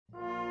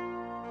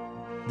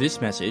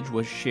This message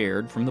was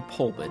shared from the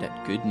pulpit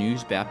at Good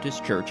News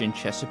Baptist Church in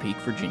Chesapeake,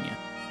 Virginia.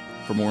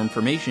 For more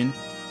information,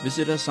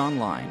 visit us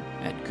online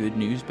at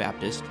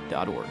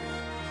goodnewsbaptist.org.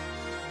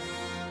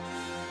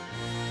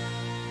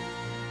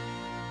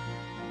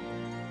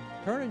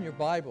 Turn in your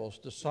Bibles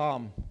to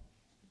Psalm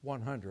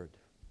 100.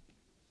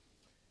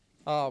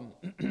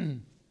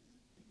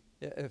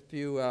 If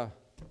you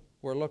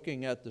were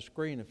looking at the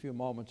screen a few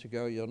moments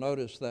ago, you'll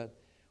notice that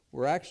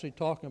we're actually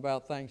talking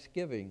about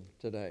Thanksgiving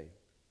today.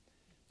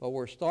 But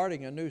we're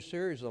starting a new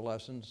series of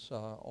lessons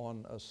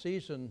on a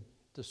season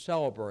to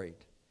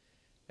celebrate.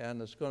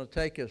 And it's going to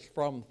take us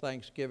from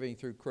Thanksgiving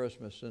through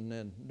Christmas and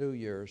then New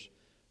Year's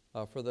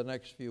for the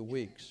next few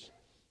weeks.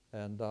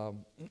 And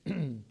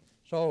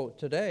so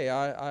today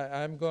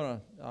I'm going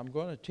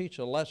to teach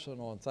a lesson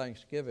on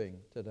Thanksgiving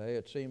today.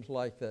 It seems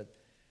like that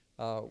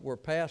we're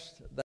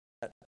past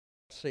that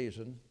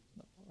season,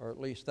 or at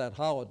least that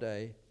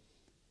holiday,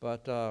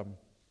 but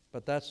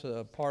that's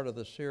a part of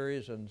the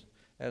series,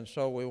 and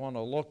so we want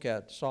to look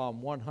at Psalm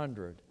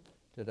 100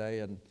 today,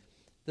 and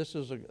this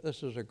is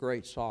a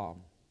great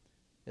psalm.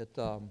 It's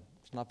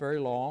not very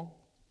long,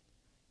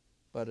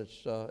 but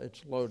it's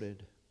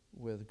loaded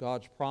with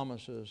God's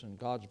promises and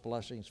God's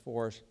blessings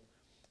for us.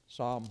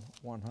 Psalm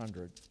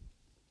 100.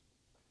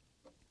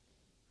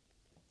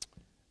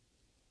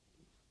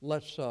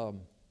 Let's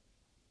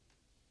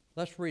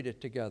read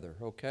it together,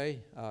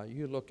 okay?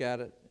 You look at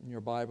it in your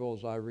Bible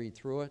as I read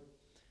through it.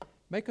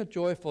 Make a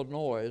joyful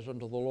noise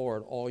unto the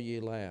Lord, all ye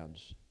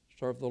lands.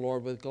 Serve the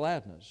Lord with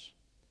gladness.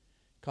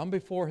 Come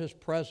before his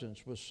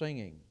presence with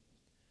singing.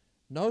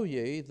 Know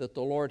ye that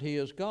the Lord, he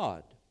is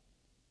God.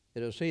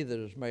 It is he that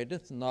has made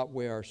it, and not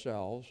we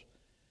ourselves.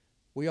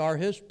 We are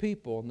his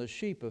people and the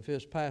sheep of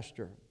his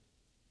pasture.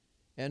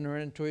 Enter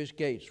into his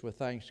gates with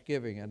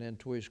thanksgiving and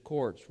into his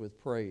courts with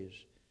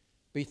praise.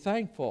 Be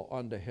thankful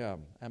unto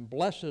him and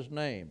bless his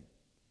name,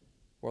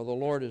 for the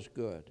Lord is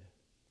good.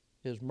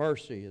 His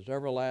mercy is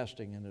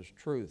everlasting, and his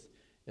truth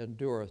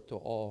endureth to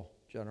all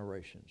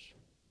generations.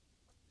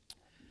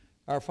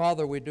 Our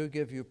Father, we do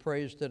give you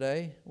praise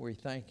today. We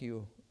thank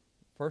you,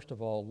 first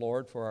of all,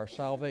 Lord, for our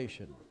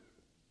salvation.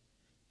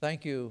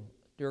 Thank you,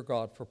 dear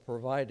God, for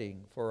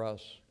providing for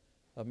us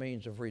a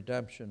means of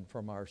redemption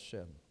from our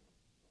sin.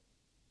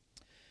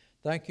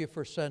 Thank you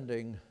for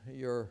sending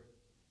your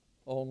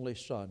only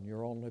Son,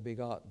 your only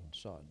begotten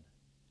Son,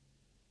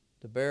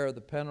 to bear the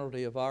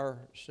penalty of our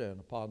sin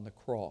upon the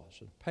cross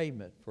and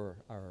payment for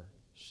our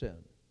sin,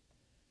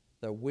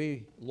 that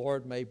we,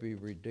 Lord, may be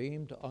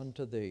redeemed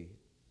unto thee,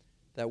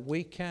 that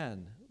we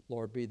can,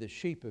 Lord, be the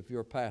sheep of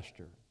your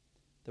pasture,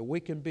 that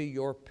we can be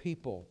your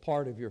people,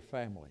 part of your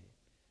family.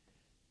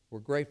 We're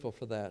grateful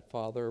for that,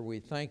 Father. We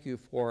thank you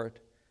for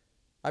it.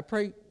 I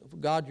pray,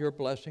 God, your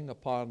blessing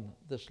upon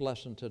this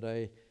lesson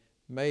today.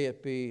 May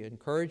it be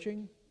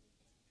encouraging.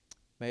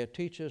 May it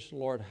teach us,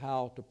 Lord,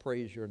 how to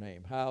praise your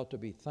name, how to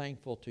be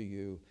thankful to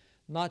you,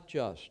 not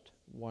just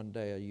one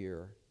day a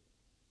year,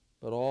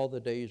 but all the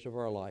days of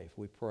our life.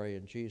 We pray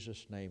in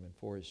Jesus' name and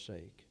for his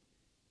sake.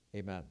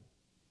 Amen.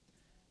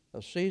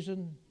 A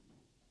season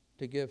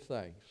to give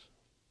thanks.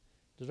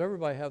 Does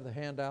everybody have the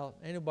handout?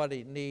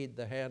 Anybody need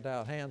the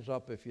handout? Hands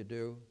up if you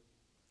do.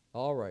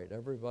 All right,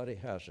 everybody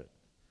has it.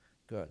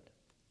 Good.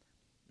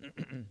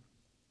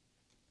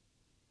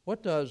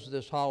 What does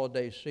this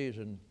holiday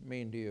season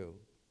mean to you?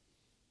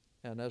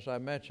 And as I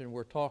mentioned,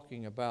 we're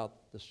talking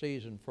about the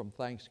season from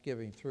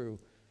Thanksgiving through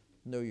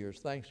New Year's.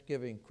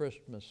 Thanksgiving,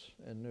 Christmas,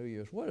 and New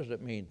Year's. What does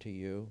it mean to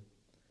you?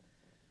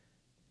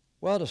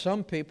 Well, to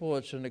some people,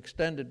 it's an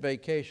extended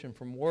vacation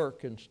from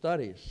work and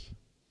studies.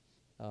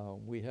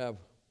 We have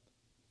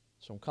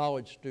some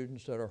college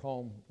students that are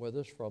home with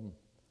us from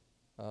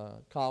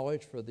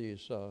college for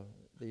these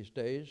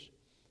days.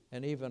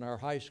 And even our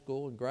high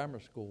school and grammar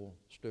school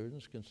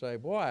students can say,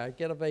 boy, I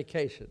get a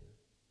vacation.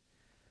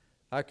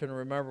 I can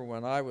remember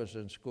when I was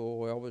in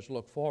school, we always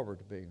looked forward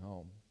to being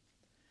home.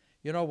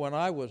 You know, when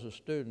I was a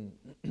student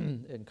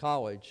in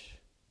college,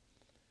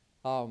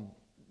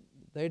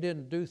 they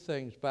didn't do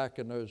things back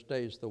in those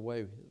days the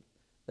way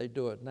they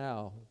do it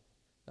now.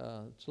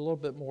 It's a little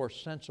bit more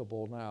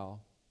sensible now.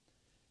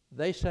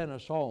 They sent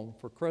us home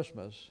for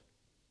Christmas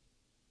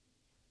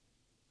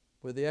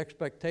with the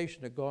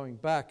expectation of going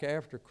back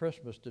after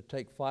Christmas to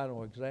take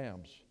final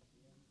exams.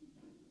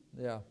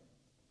 Yeah,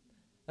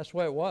 that's the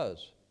way it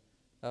was.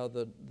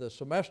 The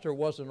semester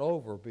wasn't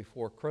over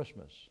before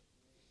Christmas.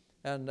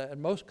 And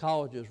most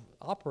colleges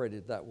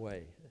operated that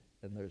way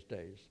in those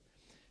days.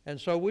 And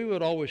so we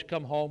would always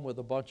come home with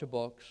a bunch of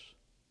books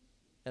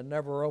and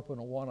never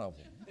open one of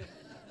them.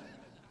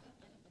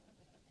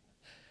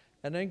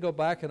 And then go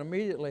back and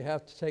immediately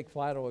have to take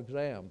final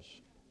exams.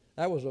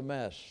 That was a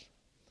mess.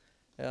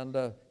 And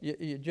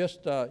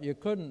you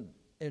couldn't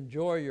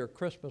enjoy your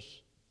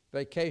Christmas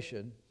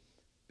vacation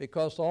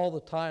because the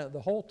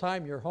whole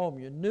time you're home,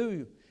 you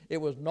knew it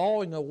was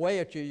gnawing away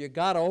at you. You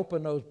got to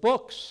open those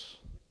books,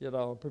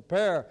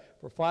 prepare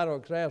for final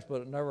exams,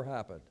 but it never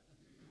happened.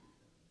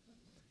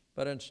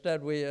 But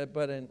instead,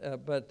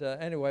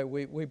 anyway,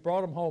 we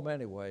brought them home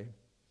anyway,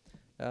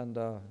 and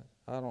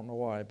I don't know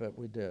why, but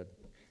we did.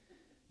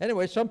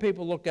 Anyway, some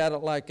people look at it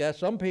like that.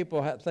 Some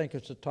people think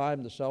it's a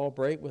time to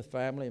celebrate with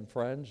family and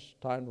friends,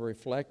 time to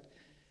reflect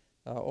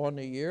on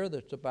the year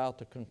that's about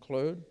to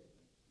conclude.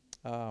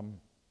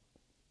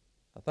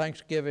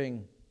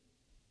 Thanksgiving,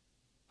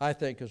 I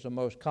think, is the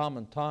most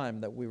common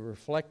time that we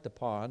reflect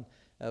upon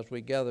as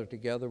we gather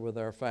together with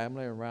our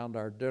family around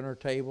our dinner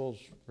tables,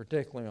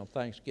 particularly on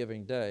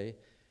Thanksgiving Day,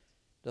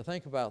 to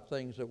think about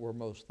things that we're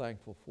most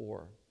thankful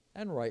for,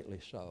 and rightly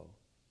so.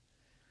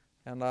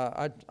 And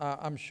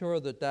I'm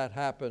sure that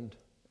happened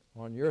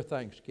on your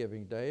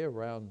Thanksgiving Day,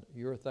 around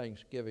your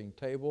Thanksgiving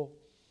table,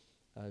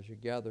 as you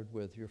gathered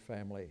with your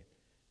family,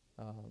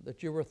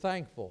 that you were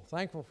thankful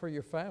for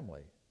your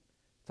family,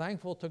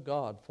 thankful to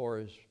God for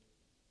His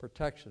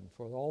protection,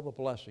 for all the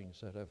blessings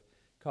that have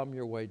come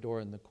your way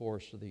during the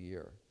course of the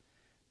year.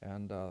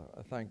 And I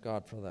thank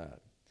God for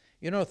that.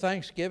 You know,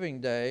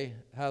 Thanksgiving Day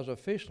has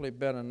officially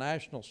been a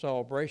national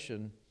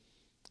celebration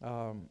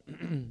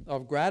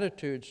of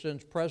gratitude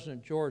since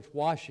President George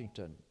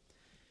Washington.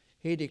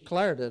 He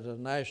declared it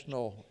a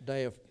national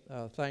day of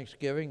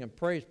thanksgiving and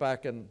praise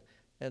back in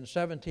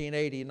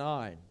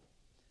 1789.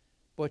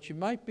 But you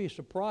might be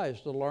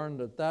surprised to learn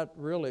that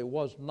really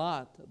was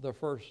not the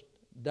first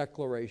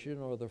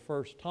declaration or the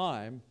first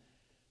time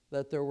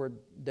that there were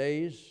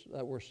days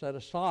that were set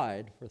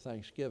aside for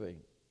Thanksgiving.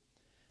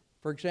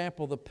 For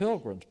example, the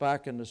Pilgrims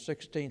back in the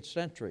 16th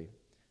century,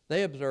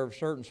 they observed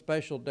certain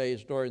special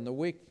days during the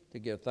week to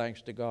give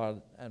thanks to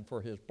God and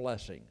for His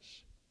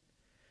blessings.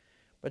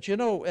 But you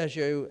know, as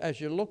you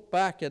look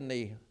back in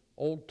the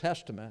Old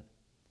Testament,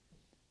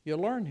 you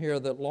learn here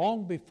that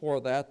long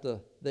before that,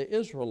 the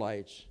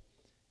Israelites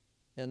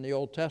in the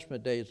Old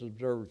Testament days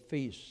observed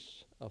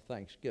feasts of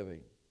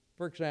thanksgiving.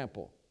 For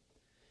example,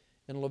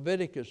 in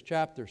Leviticus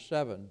chapter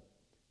 7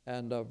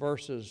 and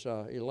verses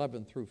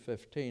 11 through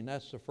 15,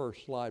 that's the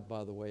first slide,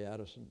 by the way,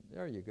 Addison.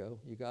 There you go.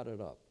 You got it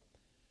up.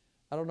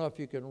 I don't know if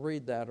you can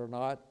read that or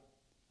not.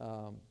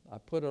 I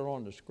put it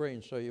on the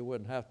screen so you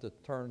wouldn't have to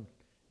turn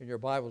in your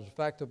Bibles. In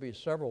fact, there'll be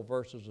several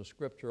verses of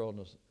Scripture on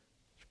the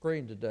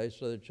screen today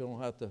so that you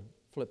don't have to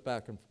flip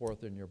back and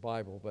forth in your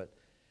Bible.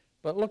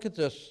 But look at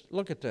this.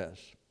 Look at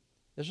this.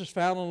 This is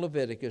found in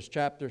Leviticus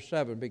chapter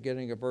 7,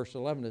 beginning at verse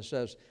 11. It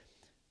says,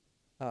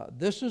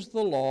 this is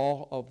the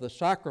law of the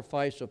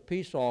sacrifice of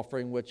peace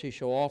offering which he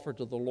shall offer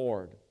to the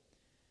Lord.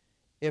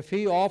 If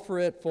he offer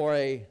it for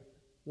a,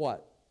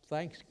 what?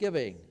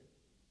 Thanksgiving.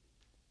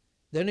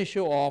 Then he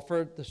shall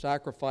offer the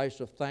sacrifice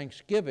of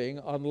thanksgiving,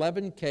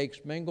 unleavened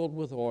cakes mingled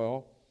with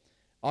oil,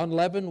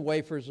 unleavened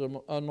wafers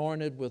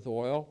anointed with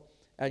oil,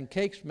 and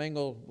cakes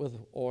mingled with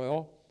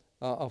oil,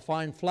 of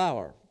fine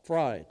flour,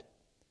 fried.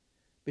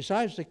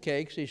 Besides the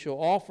cakes, he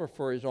shall offer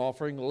for his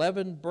offering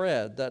leavened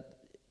bread that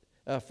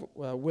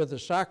with the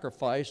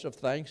sacrifice of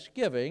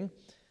thanksgiving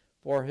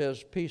for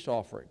his peace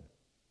offering.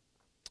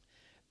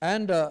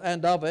 And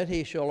of it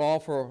he shall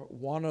offer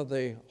one of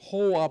the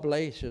whole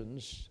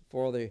oblations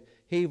for the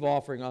heave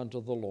offering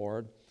unto the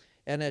Lord,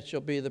 and it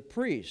shall be the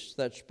priests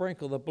that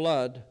sprinkle the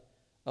blood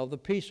of the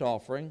peace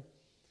offering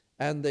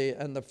and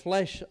the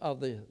flesh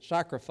of the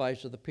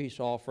sacrifice of the peace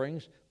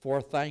offerings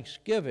for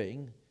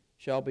thanksgiving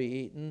shall be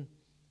eaten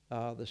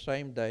the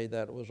same day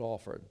that it was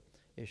offered.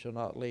 He shall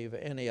not leave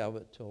any of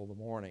it till the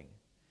morning.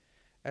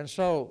 And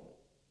so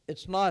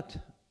it's not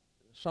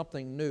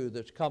something new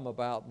that's come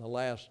about in the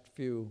last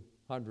few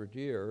hundred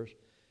years,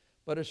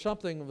 but it's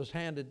something that was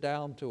handed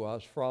down to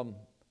us from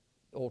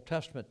Old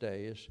Testament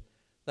days,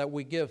 that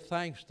we give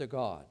thanks to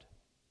God,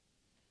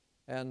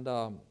 and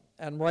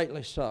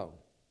rightly so.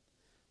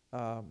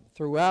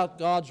 Throughout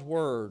God's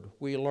Word,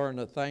 we learn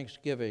that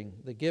thanksgiving,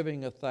 the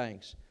giving of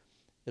thanks,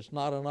 it's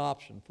not an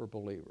option for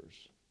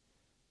believers.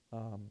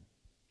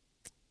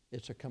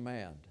 It's a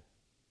command.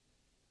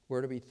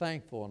 We're to be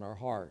thankful in our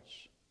hearts.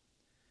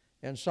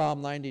 In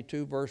Psalm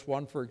 92, verse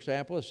 1, for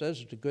example, it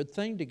says, it's a good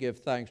thing to give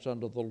thanks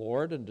unto the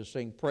Lord and to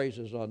sing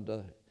praises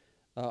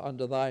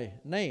unto thy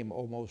name,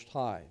 O Most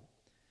High.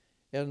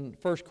 In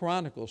 1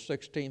 Chronicles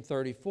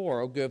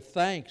 16:34, O give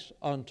thanks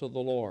unto the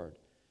Lord,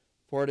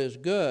 for it is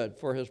good,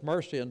 for his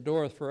mercy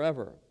endureth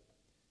forever.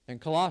 In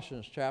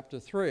Colossians chapter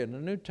 3, in the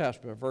New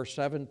Testament, verse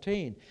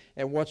 17,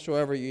 and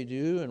whatsoever you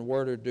do in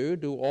word or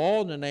do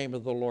all in the name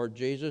of the Lord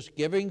Jesus,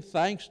 giving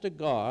thanks to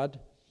God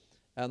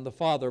and the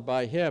Father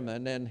by him.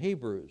 And in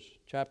Hebrews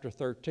chapter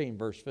 13,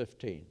 verse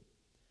 15.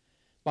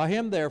 By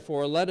him,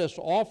 therefore, let us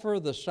offer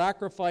the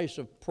sacrifice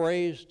of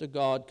praise to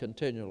God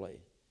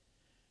continually.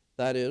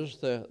 That is,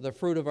 the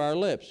fruit of our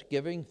lips,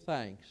 giving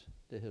thanks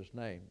to his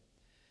name.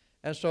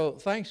 And so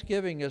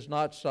thanksgiving is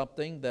not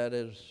something that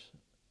is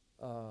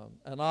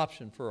an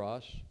option for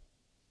us.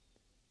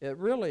 It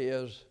really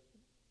is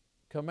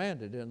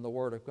commanded in the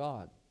Word of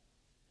God.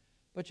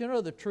 But you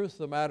know, the truth of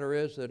the matter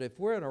is that if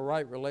we're in a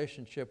right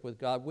relationship with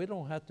God, we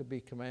don't have to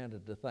be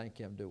commanded to thank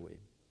him, do we?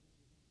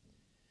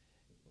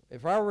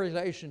 If our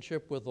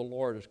relationship with the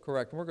Lord is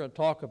correct, and we're going to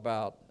talk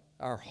about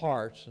our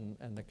hearts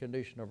and the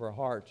condition of our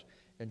hearts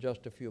in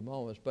just a few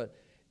moments, but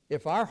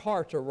if our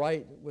hearts are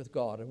right with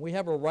God and we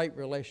have a right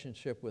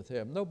relationship with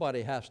him,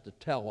 nobody has to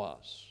tell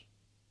us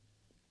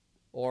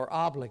or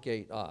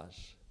obligate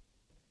us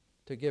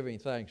to giving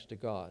thanks to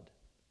God.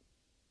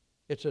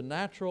 It's a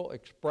natural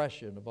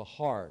expression of a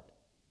heart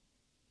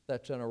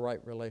that's in a right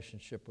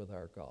relationship with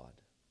our God.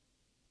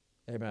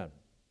 Amen.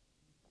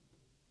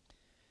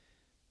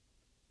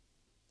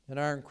 In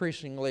our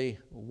increasingly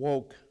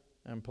woke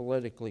and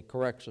politically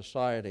correct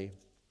society,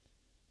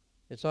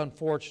 it's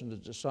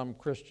unfortunate that some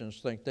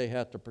Christians think they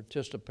have to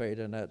participate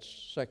in that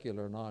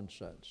secular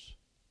nonsense.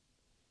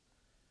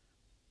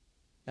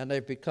 And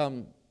they've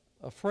become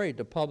afraid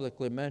to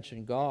publicly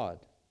mention God,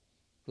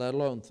 let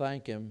alone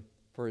thank Him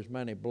for His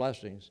many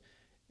blessings.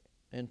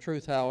 In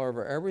truth,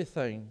 however,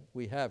 everything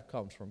we have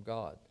comes from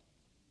God.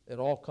 It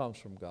all comes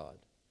from God.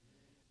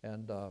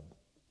 And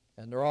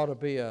there ought to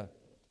be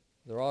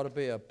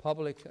a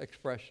public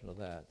expression of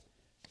that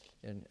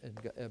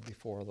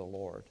before the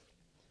Lord.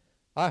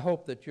 I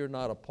hope that you're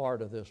not a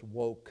part of this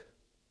woke,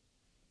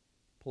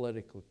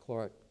 politically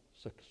correct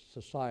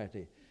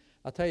society.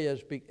 I'll tell you,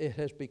 it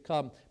has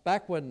become,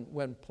 back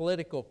when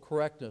political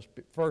correctness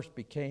first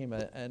became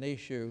an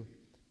issue,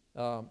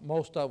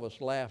 most of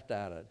us laughed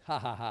at it. Ha,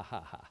 ha, ha,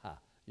 ha, ha, ha,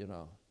 you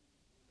know.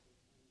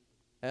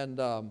 And,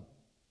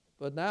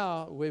 but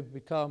now we've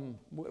become,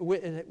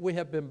 we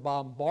have been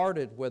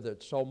bombarded with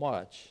it so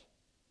much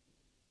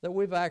that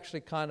we've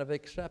actually kind of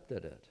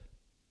accepted it.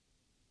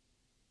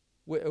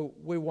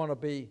 We want to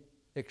be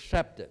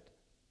accepted.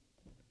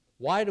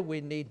 Why do we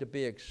need to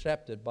be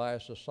accepted by a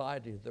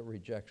society that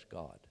rejects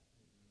God?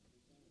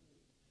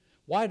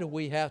 Why do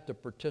we have to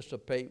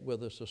participate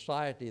with a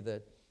society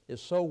that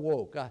is so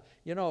woke?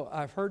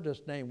 I've heard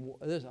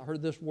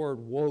this word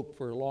woke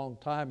for a long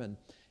time, and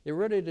it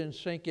really didn't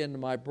sink into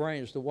my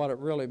brain as to what it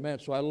really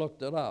meant, so I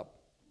looked it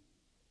up.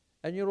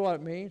 And you know what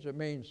it means? It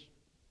means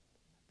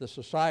the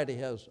society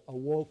has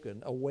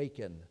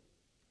awakened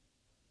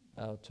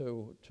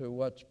to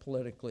what's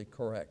politically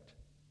correct.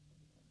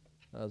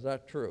 Is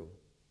that true?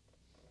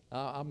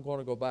 I'm going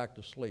to go back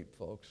to sleep,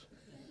 folks.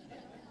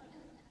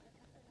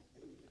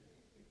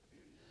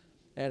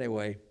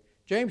 Anyway,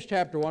 James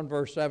chapter 1,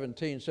 verse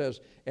 17 says,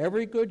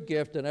 "Every good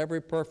gift and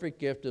every perfect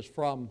gift is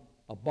from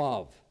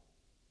above,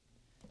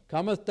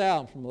 cometh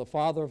down from the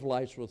Father of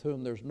lights, with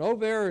whom there's no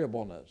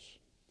variableness,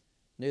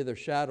 neither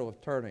shadow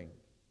of turning."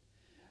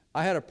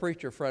 I had a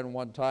preacher friend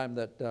one time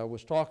that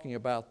was talking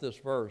about this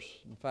verse.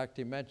 In fact,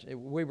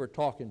 we were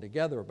talking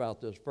together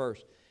about this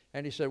verse,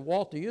 and he said,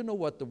 "Walt, do you know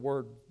what the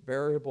word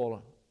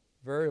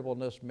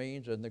variableness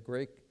means in the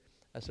Greek?"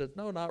 I said,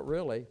 "No, not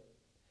really."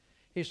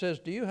 He says,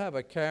 "Do you have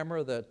a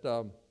camera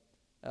that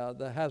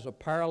has a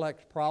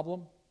parallax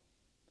problem?"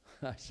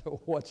 I said,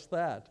 "What's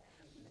that?"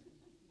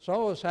 Some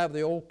of us have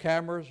the old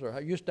cameras, or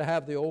I used to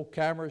have the old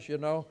cameras,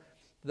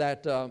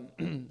 that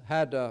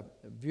had a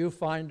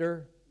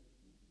viewfinder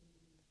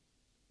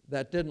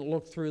that didn't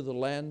look through the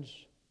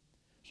lens.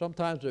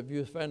 Sometimes the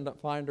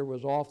viewfinder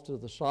was off to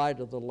the side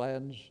of the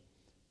lens,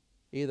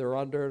 either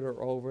under it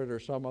or over it or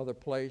some other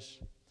place.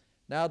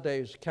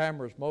 Nowadays,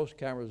 most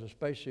cameras,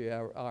 especially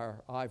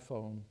our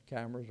iPhone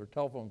cameras or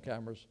telephone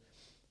cameras,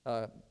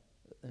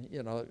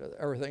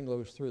 everything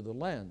goes through the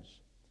lens.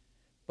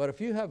 But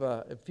if you have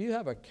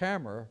a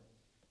camera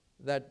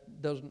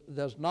that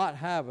does not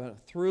have a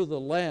through the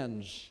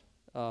lens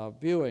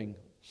viewing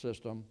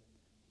system,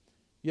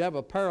 you have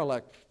a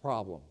parallax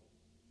problem.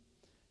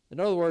 In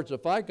other words,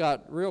 if I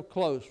got real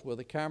close with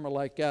a camera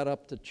like that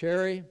up to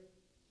Cherry,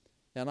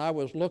 and I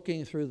was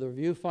looking through the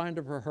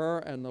viewfinder for her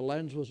and the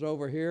lens was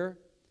over here,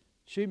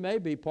 she may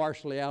be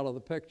partially out of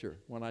the picture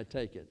when I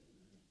take it.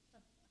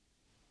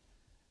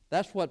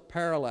 That's what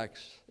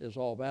parallax is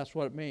all about. That's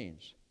what it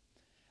means.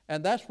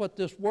 And that's what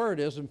this word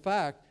is. In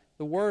fact,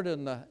 the word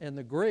in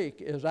the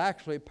Greek is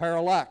actually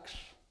parallax.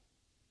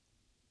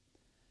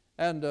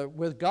 And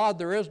with God,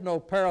 there is no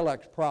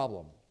parallax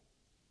problem.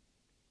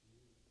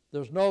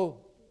 There's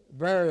no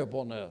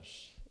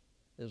variableness,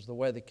 is the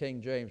way the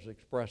King James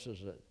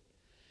expresses it.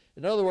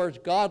 In other words,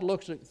 God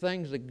looks at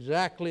things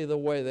exactly the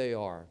way they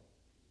are.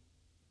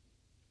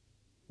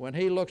 When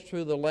He looks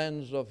through the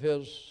lens of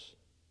His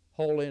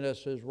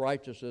holiness, His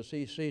righteousness,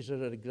 He sees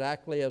it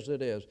exactly as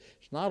it is.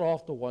 It's not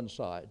off to one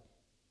side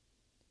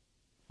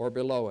or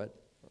below it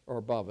or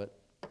above it.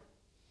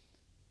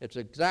 It's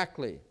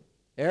exactly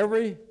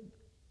every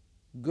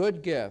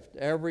good gift,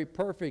 every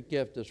perfect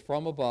gift is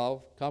from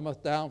above,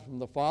 cometh down from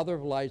the Father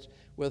of lights,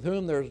 with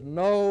whom there's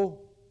no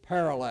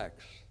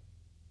parallax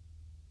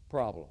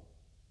problem,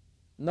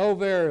 no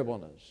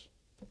variableness,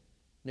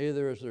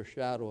 neither is there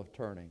shadow of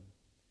turning.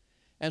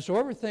 And so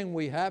everything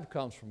we have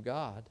comes from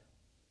God.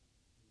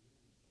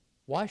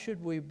 Why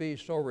should we be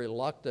so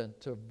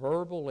reluctant to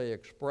verbally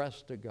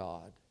express to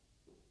God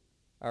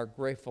our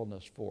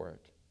gratefulness for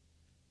it,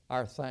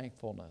 our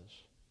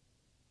thankfulness,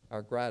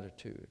 our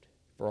gratitude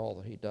for all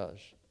that He does?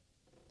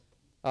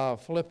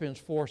 Philippians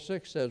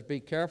 4:6 says, "Be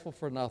careful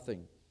for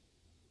nothing,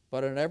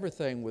 but in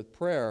everything with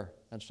prayer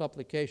and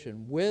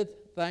supplication,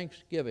 with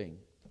thanksgiving,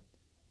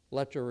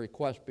 let your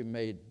requests be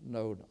made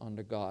known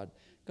unto God."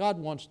 God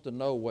wants to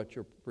know what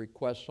your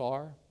requests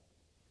are.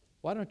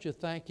 Why don't you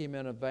thank Him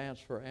in advance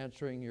for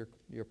answering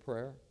your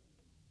prayer?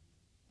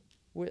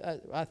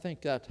 I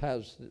think that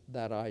has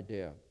that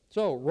idea.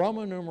 So,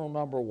 Roman numeral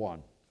number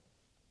 1.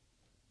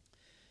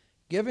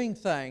 Giving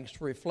thanks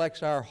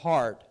reflects our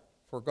heart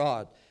for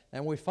God.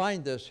 And we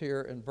find this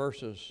here in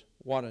verses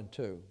 1 and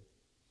 2.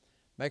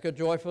 Make a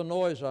joyful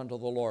noise unto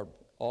the Lord,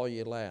 all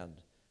ye land.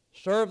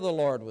 Serve the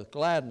Lord with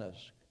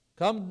gladness.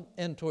 Come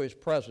into his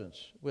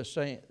presence with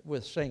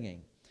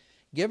singing.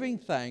 Giving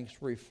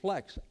thanks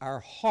reflects our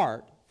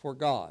heart for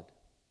God.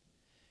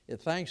 If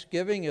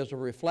thanksgiving is a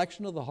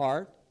reflection of the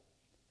heart,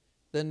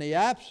 then the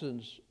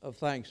absence of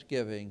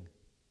thanksgiving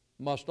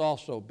must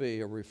also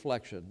be a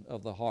reflection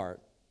of the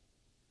heart.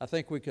 I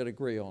think we could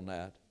agree on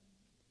that.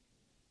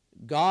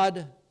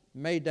 God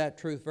made that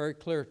truth very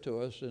clear to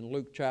us in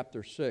Luke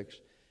chapter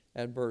 6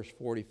 and verse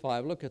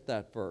 45. Look at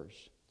that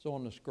verse. It's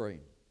on the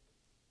screen.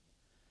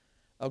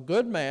 A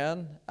good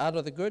man out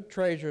of the good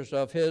treasures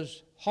of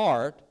his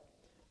heart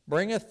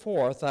bringeth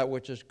forth that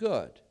which is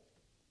good,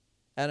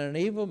 and an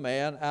evil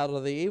man out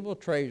of the evil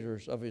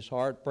treasures of his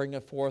heart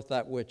bringeth forth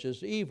that which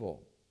is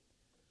evil.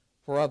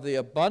 For of the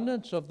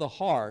abundance of the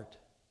heart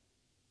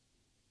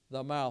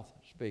the mouth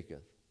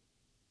speaketh.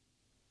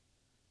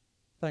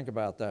 Think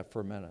about that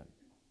for a minute.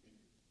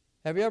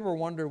 Have you ever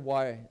wondered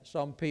why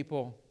some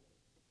people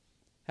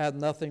have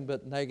nothing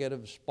but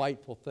negative,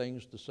 spiteful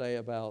things to say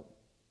about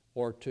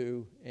or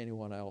to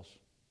anyone else,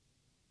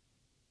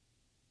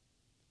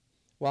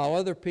 while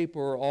other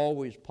people are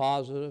always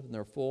positive and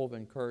they're full of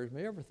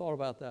encouragement? You ever thought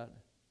about that?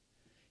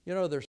 You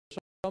know, there's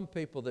some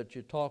people that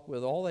you talk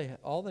with, all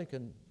they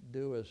can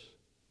do is,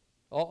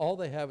 all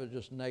they have is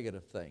just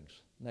negative things.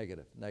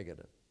 Negative,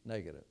 negative,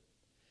 negative.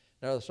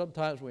 Now,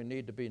 sometimes we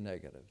need to be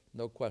negative,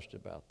 no question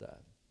about that.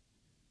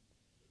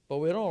 But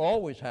we don't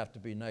always have to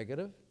be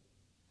negative.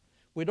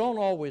 We don't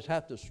always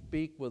have to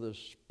speak with a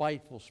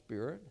spiteful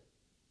spirit.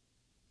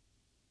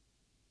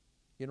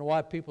 You know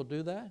why people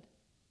do that?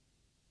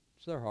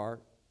 It's their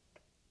heart.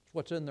 It's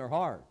what's in their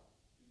heart.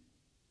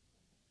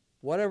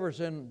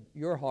 Whatever's in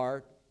your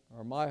heart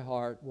or my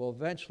heart will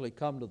eventually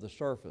come to the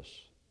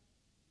surface.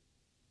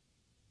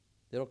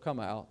 It'll come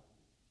out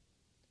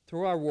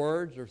through our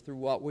words or through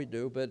what we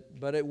do,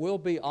 but it will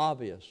be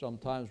obvious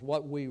sometimes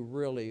what we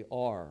really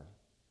are.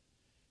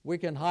 We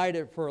can hide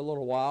it for a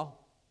little while.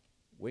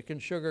 We can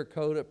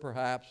sugarcoat it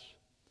perhaps.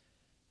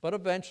 But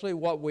eventually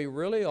what we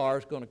really are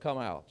is going to come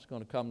out. It's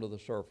going to come to the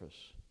surface.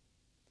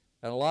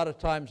 And a lot of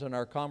times in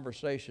our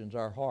conversations,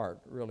 our heart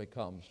really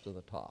comes to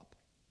the top.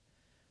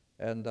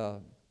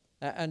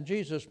 And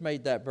Jesus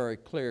made that very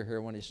clear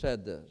here when he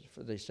said this.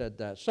 They said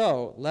that.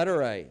 So,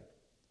 letter A.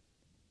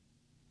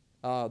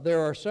 There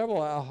are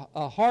several.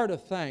 A heart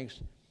of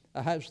thanks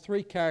has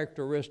three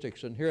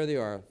characteristics, and here they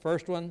are.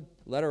 First one,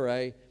 letter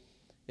A,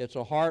 it's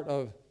a heart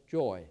of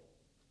joy.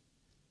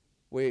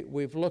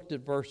 We've looked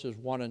at verses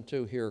 1 and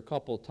 2 here a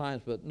couple of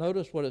times, but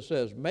notice what it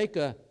says. Make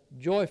a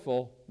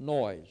joyful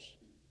noise.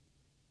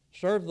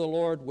 Serve the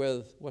Lord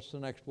with, what's the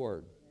next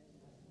word?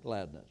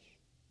 Gladness.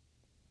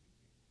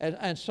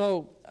 And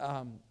so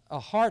a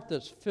heart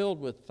that's filled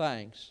with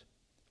thanks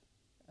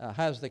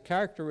has the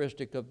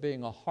characteristic of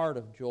being a heart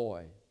of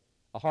joy.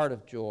 A heart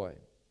of joy.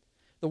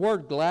 The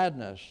word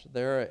gladness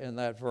there in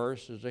that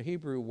verse is a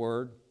Hebrew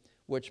word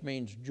which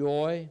means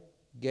joy,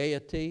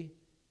 gaiety,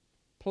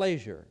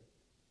 pleasure.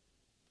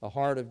 A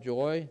heart of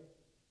joy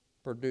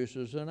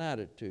produces an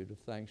attitude of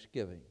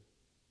thanksgiving.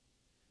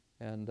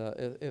 And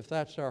if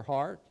that's our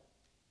heart,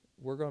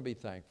 we're going to be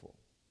thankful.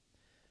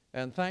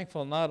 And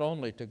thankful not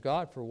only to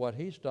God for what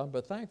He's done,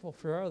 but thankful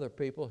for other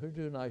people who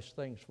do nice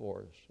things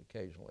for us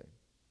occasionally.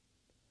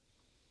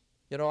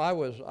 You know, I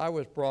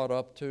was brought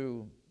up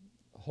to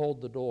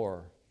hold the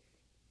door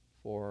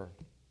for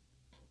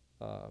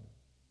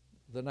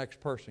the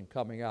next person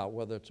coming out,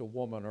 whether it's a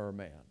woman or a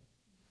man,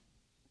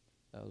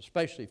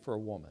 especially for a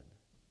woman.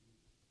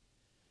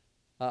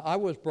 I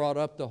was brought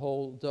up to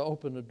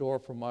open the door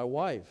for my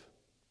wife,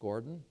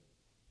 Gordon.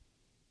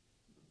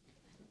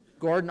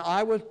 Gordon,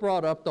 I was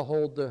brought up to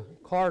hold the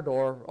car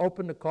door,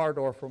 open the car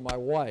door for my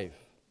wife.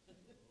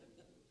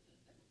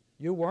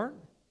 You weren't?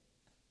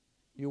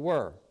 You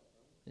were.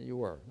 You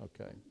were,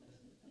 okay.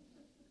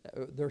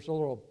 There's a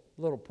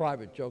little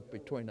private joke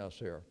between us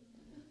here.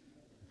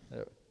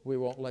 We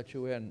won't let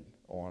you in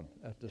on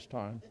at this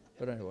time,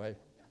 but anyway.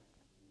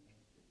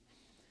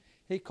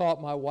 He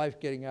caught my wife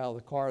getting out of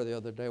the car the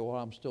other day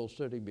while I'm still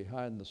sitting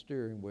behind the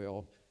steering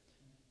wheel,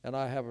 and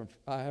I haven't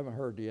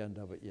heard the end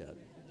of it yet.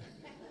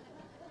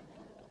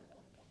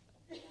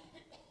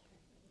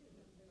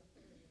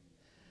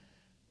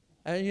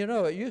 And you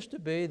know, it used to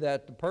be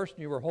that the person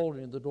you were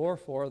holding the door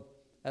for,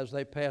 as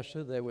they passed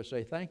through, they would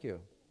say, "Thank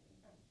you."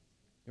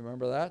 You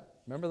remember that?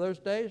 Remember those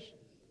days?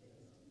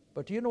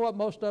 But do you know what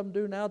most of them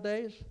do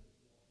nowadays?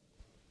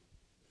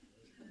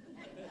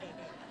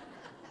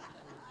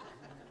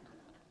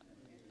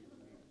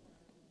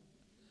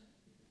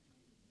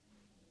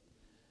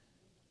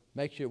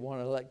 Makes you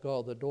want to let go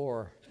of the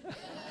door.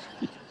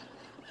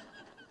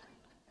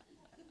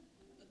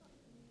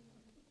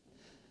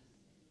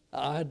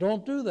 I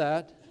don't do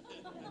that.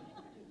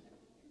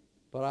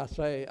 But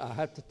I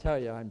have to tell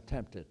you, I'm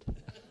tempted.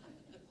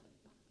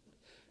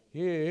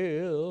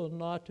 Yield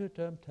not to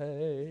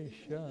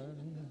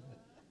temptation,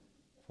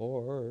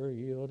 for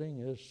yielding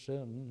is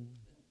sin.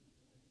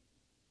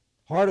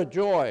 Heart of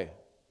joy.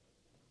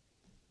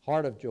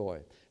 Heart of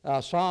joy.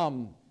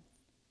 Psalm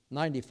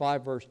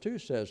 95 verse 2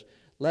 says,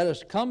 let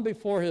us come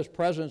before his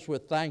presence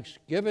with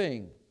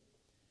thanksgiving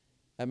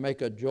and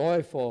make a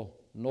joyful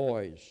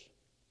noise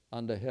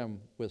unto him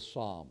with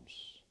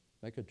psalms.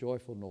 Make a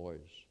joyful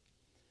noise.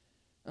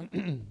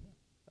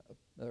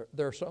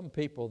 There are some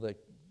people that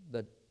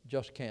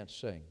just can't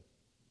sing.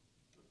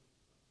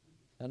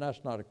 And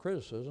that's not a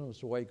criticism, it's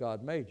the way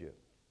God made you.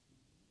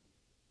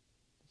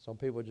 Some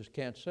people just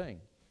can't sing.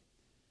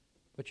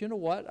 But you know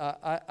what?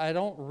 I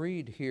don't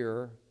read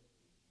here,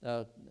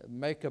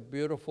 make a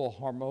beautiful,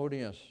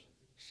 harmonious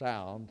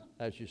sound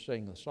as you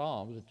sing the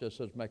Psalms. It just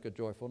says make a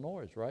joyful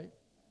noise, right?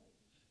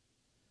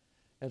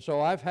 And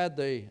so I've had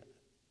the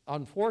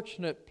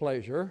unfortunate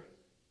pleasure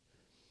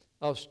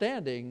of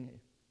standing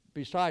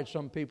beside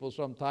some people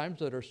sometimes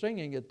that are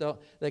singing it,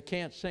 they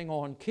can't sing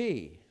on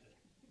key.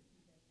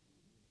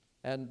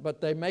 But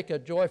they make a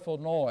joyful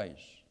noise.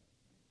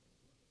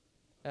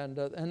 And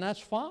that's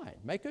fine.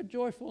 Make a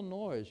joyful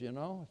noise, you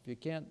know. If you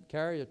can't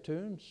carry a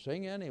tune,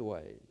 sing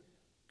anyway.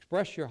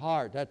 Express your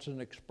heart. That's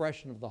an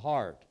expression of the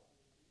heart.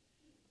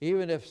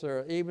 Even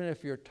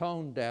if you're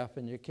tone deaf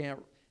and you can't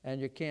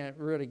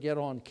really get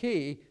on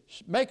key,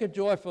 make a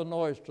joyful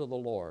noise to the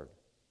Lord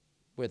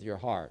with your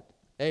heart.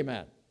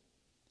 Amen.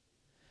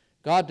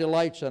 God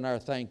delights in our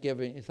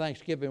thanksgiving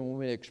when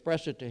we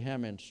express it to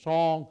him in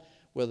song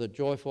with a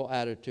joyful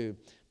attitude.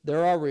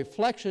 There are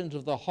reflections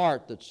of the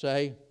heart that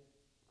say,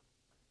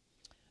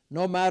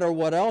 no matter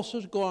what else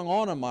is going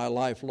on in my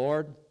life,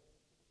 Lord,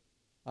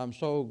 I'm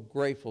so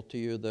grateful to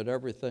you that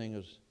everything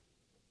is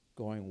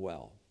going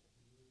well.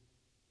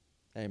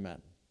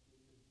 Amen.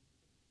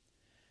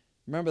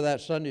 Remember that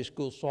Sunday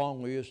school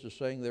song we used to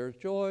sing? There's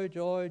joy,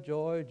 joy,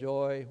 joy,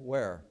 joy.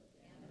 Where?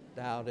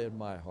 Down in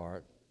my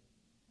heart.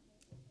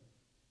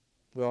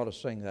 We ought to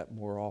sing that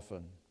more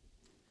often.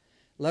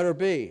 Letter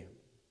B,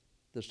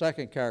 the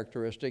second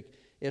characteristic,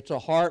 it's a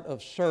heart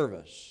of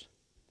service.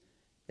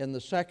 In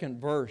the second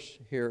verse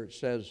here it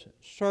says,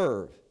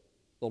 serve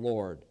the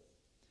Lord.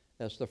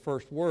 That's the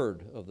first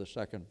word of the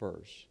second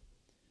verse.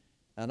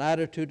 An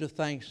attitude of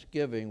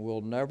thanksgiving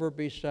will never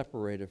be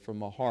separated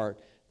from a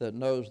heart that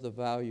knows the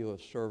value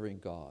of serving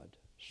God.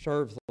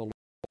 Serve the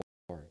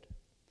Lord.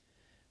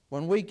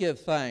 When we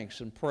give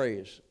thanks and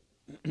praise,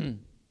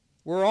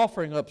 we're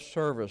offering up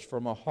service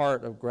from a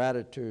heart of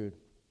gratitude,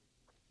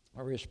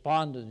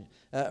 responding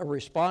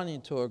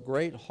to a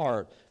great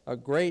heart, a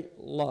great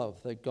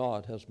love that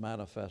God has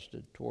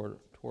manifested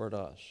toward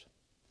us.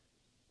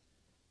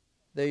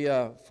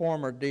 The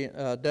former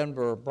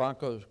Denver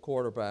Broncos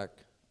quarterback,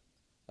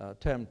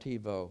 Tim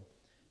Tebow.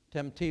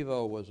 Tim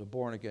Tebow is a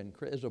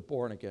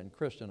born-again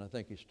Christian. I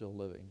think he's still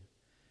living.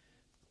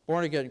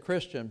 Born-again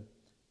Christian,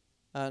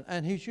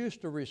 and he's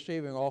used to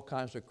receiving all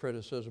kinds of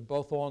criticism,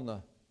 both on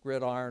the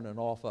gridiron and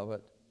off of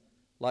it,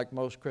 like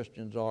most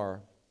Christians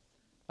are,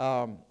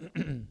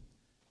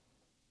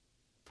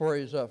 for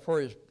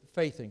his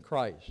faith in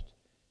Christ.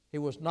 He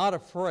was not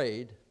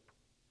afraid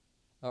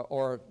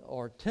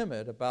or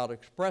timid about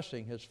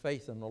expressing his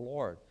faith in the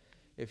Lord.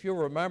 If you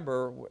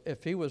remember,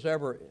 if he was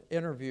ever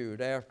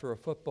interviewed after a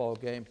football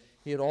game,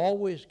 he'd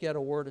always get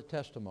a word of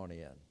testimony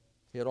in.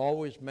 He'd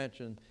always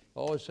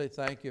say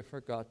thank you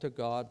to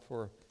God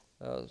for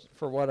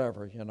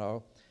whatever, you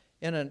know.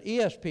 In an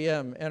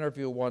ESPN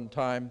interview one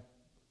time,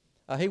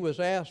 he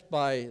was asked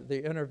by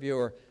the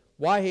interviewer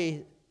why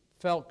he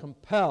felt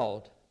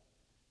compelled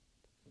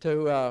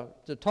to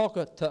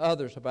talk to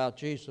others about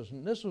Jesus,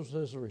 and this was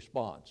his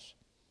response.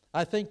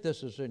 I think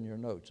this is in your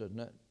notes, isn't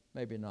it?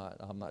 Maybe not,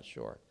 I'm not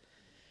sure.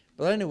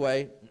 But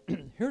anyway,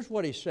 here's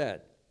what he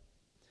said.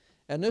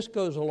 And this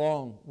goes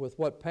along with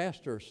what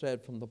Pastor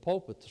said from the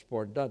pulpit this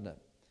morning, doesn't it?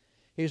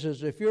 He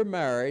says, if you're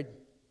married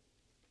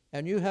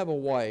and you have a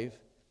wife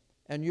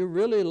and you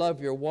really love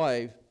your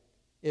wife,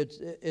 is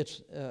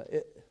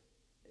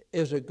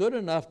it good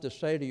enough to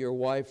say to your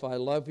wife, I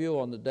love you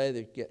on the day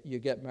that you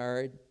get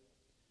married?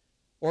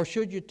 Or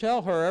should you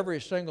tell her every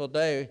single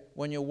day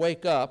when you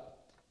wake up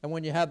and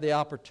when you have the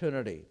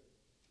opportunity?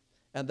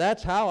 And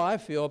that's how I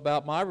feel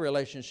about my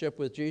relationship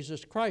with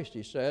Jesus Christ,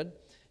 he said.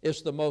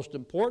 It's the most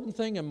important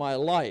thing in my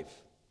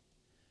life.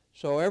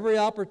 So every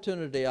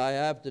opportunity I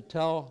have to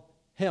tell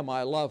him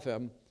I love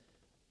him,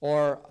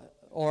 or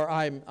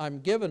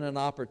I'm given an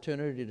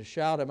opportunity to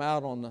shout him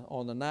out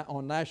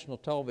on national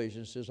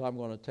television, says I'm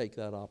going to take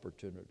that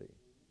opportunity.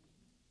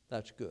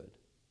 That's good.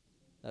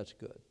 That's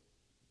good.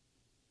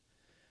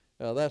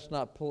 That's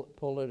not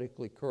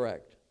politically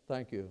correct.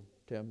 Thank you,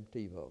 Tim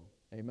Tebow.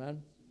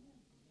 Amen?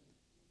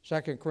 2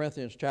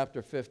 Corinthians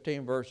chapter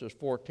 15, verses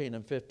 14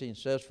 and 15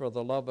 says, for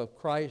the love of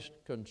Christ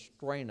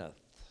constraineth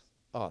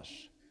us,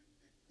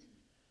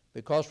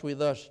 because we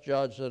thus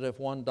judge that if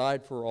one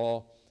died for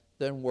all,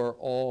 then we're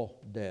all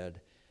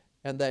dead,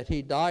 and that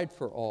he died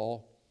for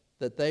all,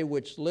 that they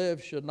which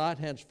live should not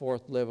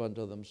henceforth live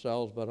unto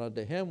themselves, but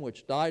unto him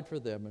which died for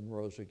them and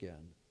rose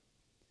again.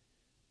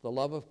 The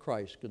love of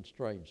Christ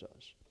constrains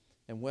us.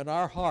 And when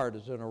our heart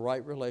is in a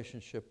right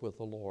relationship with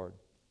the Lord,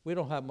 we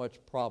don't have much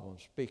problem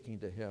speaking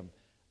to Him,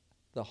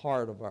 the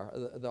heart of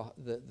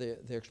the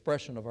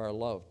expression of our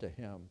love to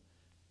Him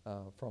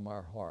from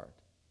our heart,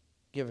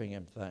 giving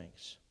Him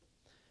thanks.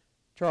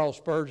 Charles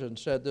Spurgeon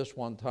said this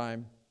one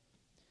time.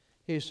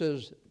 He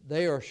says,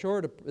 they are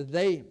sure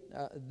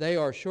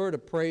to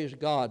praise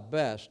God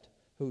best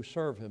who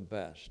serve Him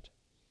best.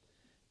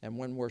 And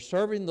when we're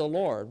serving the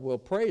Lord, we'll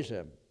praise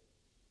Him.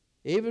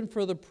 Even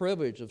for the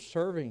privilege of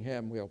serving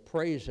Him, we'll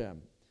praise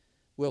Him.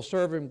 We'll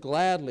serve Him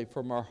gladly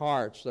from our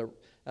hearts,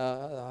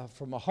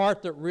 from a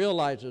heart that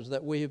realizes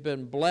that we have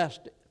been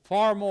blessed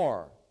far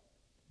more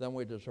than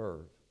we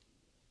deserve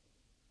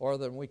or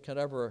than we could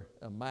ever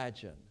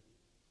imagine.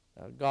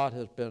 God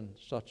has been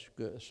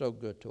so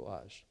good to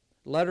us.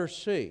 Letter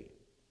C,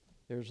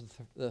 here's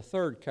the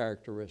third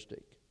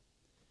characteristic.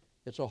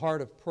 It's a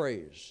heart of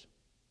praise.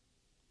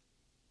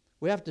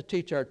 We have to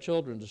teach our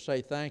children to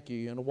say thank you.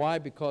 You know why?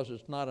 Because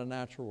it's not a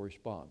natural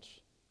response.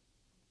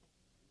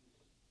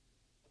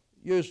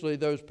 Usually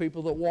those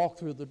people that walk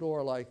through the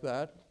door like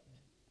that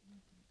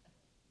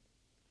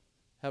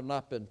have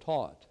not been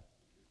taught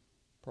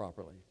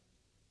properly.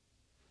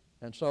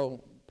 And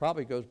so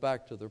probably goes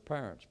back to their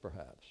parents,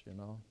 perhaps, you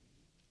know.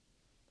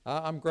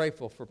 I'm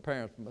grateful for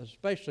parents,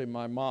 especially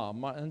my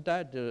mom, and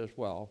Dad did as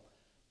well.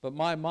 But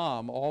my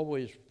mom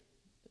always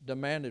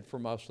demanded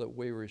from us that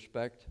we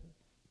respect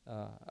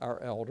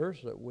our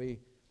elders, that we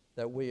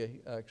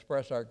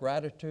express our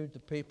gratitude to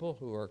people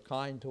who are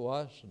kind to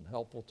us and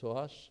helpful to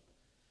us.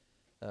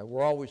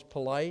 We're always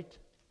polite,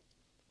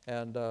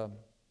 and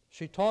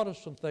she taught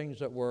us some things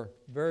that were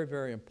very,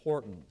 very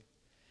important.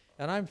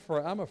 And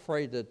I'm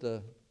afraid that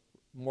the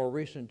more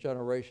recent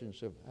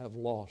generations have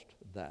lost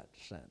that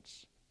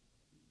sense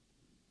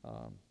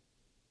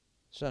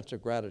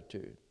of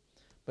gratitude.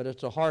 But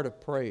it's a heart of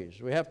praise.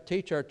 We have to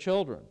teach our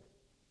children.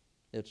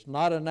 It's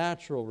not a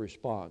natural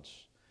response.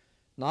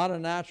 Not a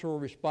natural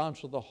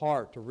response of the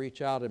heart to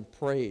reach out in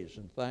praise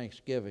and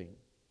thanksgiving.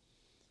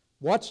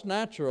 What's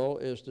natural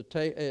is to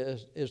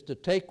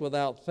take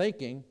without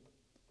thinking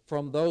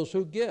from those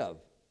who give.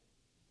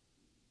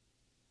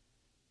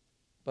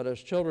 But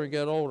as children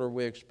get older,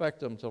 we expect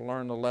them to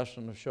learn the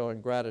lesson of showing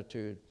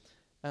gratitude.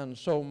 And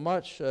so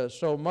much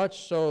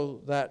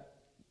so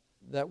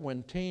that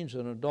when teens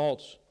and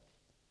adults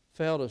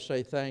fail to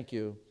say thank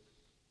you,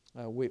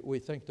 we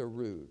think they're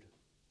rude.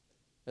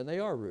 And they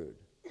are rude.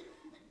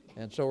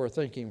 And so we're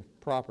thinking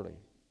properly.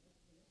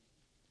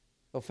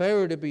 A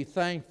failure to be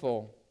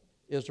thankful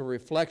is a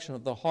reflection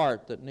of the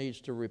heart that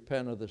needs to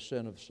repent of the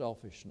sin of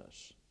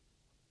selfishness.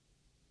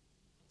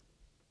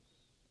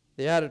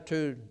 The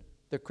attitude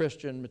of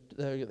Christian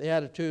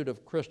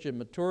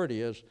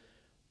maturity is,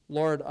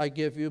 Lord, I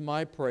give you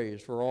my praise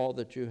for all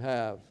that you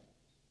have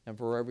and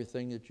for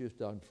everything that you've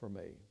done for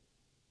me.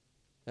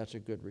 That's a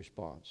good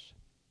response.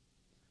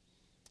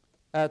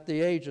 At the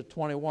age of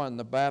 21,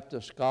 the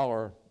Baptist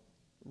scholar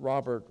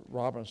Robert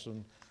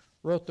Robinson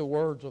wrote the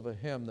words of a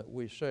hymn that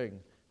we sing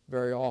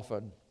very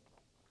often.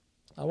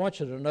 I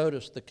want you to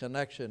notice the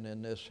connection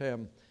in this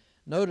hymn.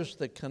 Notice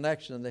the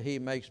connection that he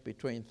makes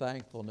between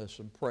thankfulness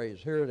and praise.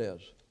 Here it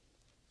is.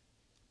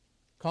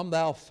 Come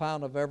thou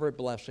fount of every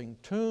blessing,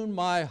 tune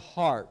my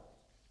heart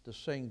to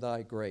sing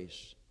thy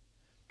grace.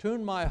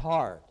 Tune my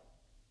heart.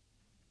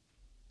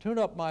 Tune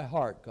up my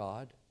heart,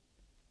 God,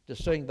 to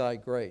sing thy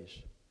grace.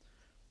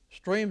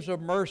 Streams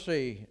of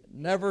mercy,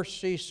 never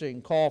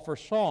ceasing, call for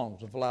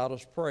songs of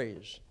loudest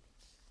praise.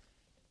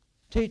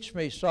 Teach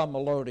me some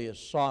melodious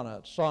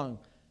sonnet sung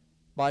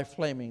by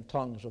flaming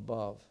tongues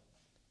above.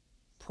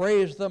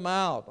 Praise them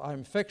out,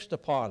 I'm fixed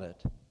upon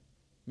it,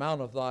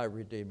 mount of thy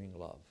redeeming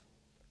love.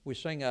 We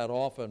sing that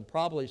often.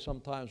 Probably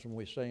sometimes when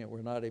we sing it,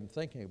 we're not even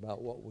thinking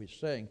about what we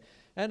sing.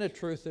 And the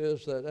truth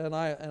is that, and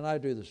I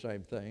do the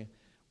same thing,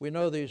 we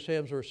know these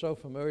hymns, we're so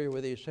familiar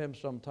with these hymns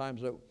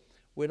sometimes that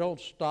we don't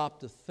stop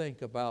to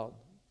think about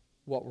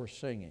what we're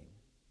singing.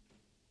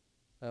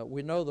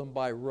 We know them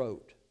by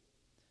rote.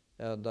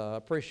 And I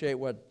appreciate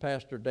what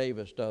Pastor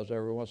Davis does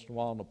every once in a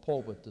while in the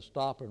pulpit to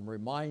stop and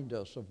remind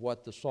us of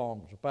what the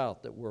song's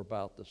about that we're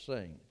about to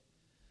sing.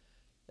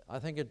 I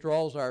think it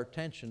draws our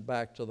attention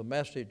back to the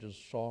message of the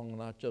song,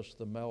 not just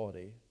the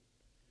melody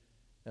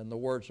and the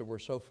words that we're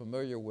so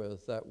familiar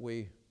with that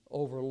we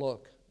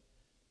overlook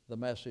the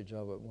message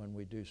of it when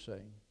we do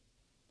sing.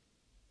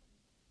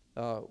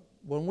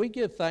 When we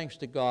give thanks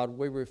to God,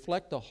 we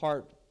reflect a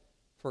heart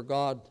for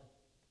God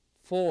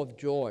full of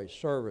joy,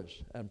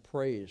 service, and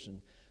praise,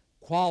 and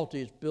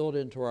qualities built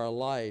into our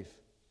life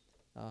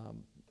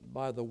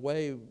by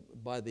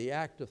the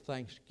act of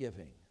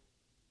thanksgiving.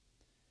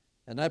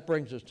 And that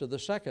brings us to the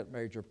second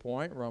major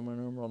point, Roman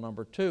numeral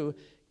number 2.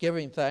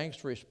 Giving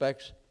thanks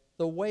respects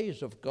the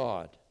ways of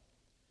God.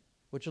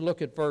 Would you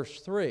look at verse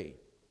 3?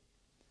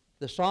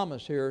 The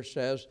psalmist here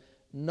says,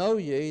 Know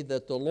ye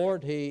that the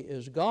Lord, He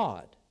is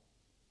God.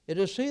 It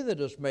is He that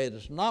has made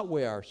us, not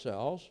we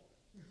ourselves.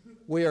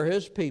 We are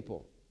His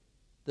people,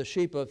 the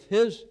sheep of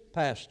His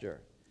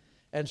pasture.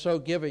 And so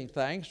giving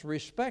thanks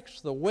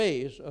respects the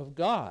ways of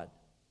God.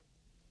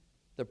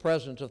 The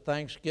presence of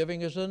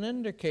thanksgiving is an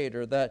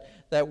indicator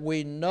that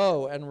we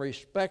know and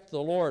respect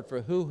the Lord for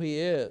who He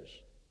is.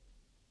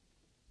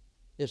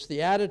 It's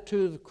the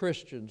attitude of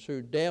Christians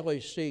who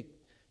daily seek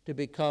to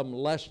become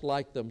less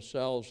like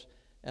themselves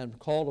and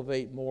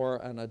cultivate more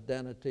an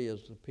identity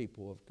as the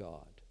people of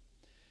God.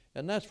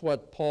 And that's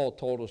what Paul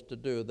told us to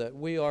do, that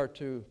we are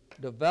to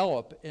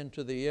develop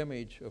into the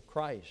image of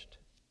Christ.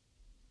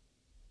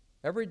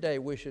 Every day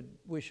we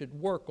should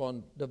work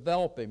on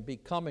developing,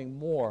 becoming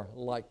more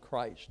like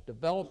Christ,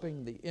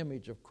 developing the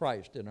image of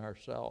Christ in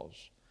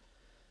ourselves.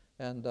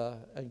 And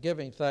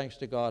giving thanks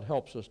to God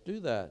helps us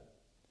do that.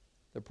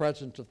 The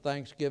presence of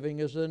thanksgiving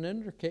is an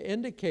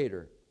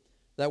indicator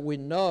that we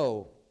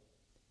know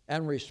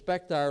and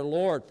respect our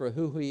Lord for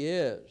who He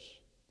is.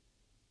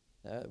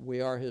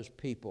 We are His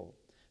people.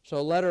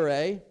 So letter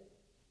A,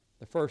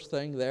 the first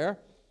thing there,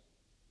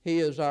 He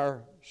is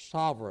our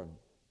sovereign.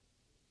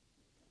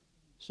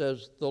 It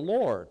says the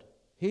Lord,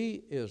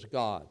 He is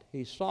God.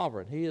 He's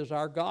sovereign. He is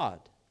our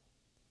God.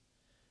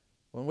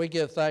 When we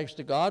give thanks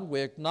to God, we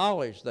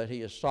acknowledge that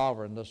He is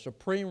sovereign, the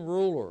supreme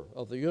ruler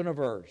of the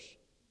universe.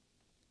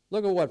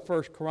 Look at what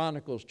 1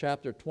 Chronicles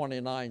chapter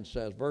 29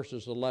 says,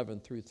 verses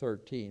 11 through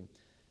 13.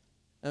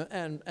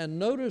 And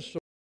notice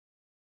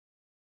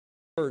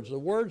the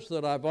words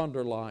that I've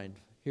underlined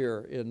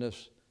here in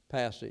this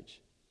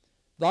passage.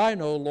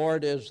 Thine, O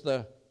Lord, is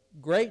the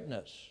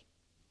greatness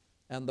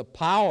and the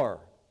power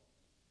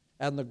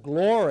and the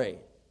glory,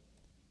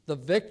 the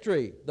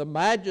victory, the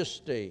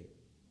majesty.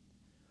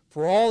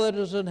 For all that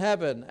is in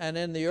heaven and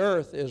in the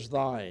earth is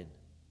thine.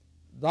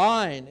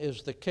 Thine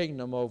is the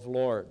kingdom, O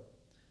Lord.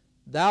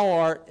 Thou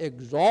art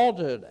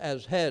exalted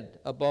as head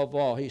above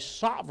all. He's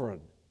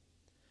sovereign.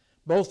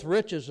 Both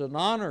riches and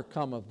honor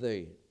come of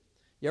thee.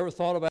 You ever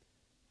thought about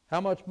how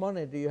much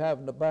money do you have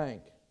in the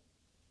bank?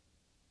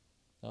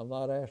 I'm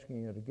not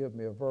asking you to give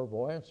me a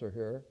verbal answer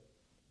here.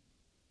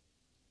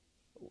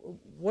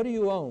 What do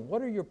you own?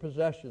 What are your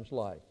possessions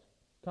like?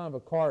 What kind of a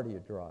car do you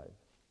drive?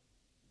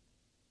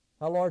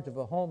 How large of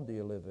a home do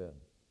you live in?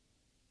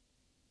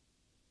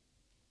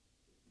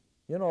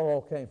 You know it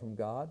all came from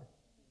God.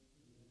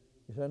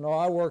 You say, no,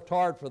 I worked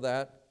hard for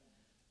that.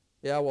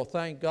 Yeah, well,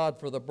 thank God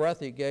for the breath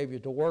He gave you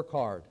to work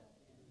hard.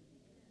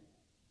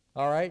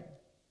 All right?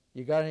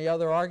 You got any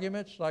other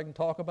arguments I can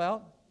talk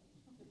about?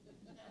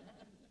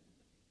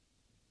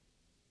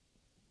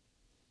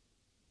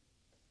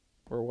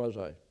 Where was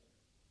I?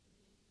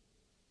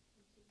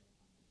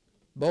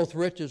 Both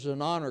riches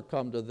and honor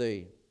come to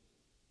thee,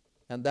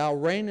 and thou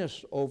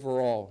reignest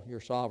over all, you're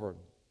sovereign.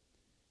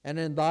 And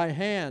in thy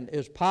hand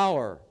is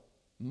power,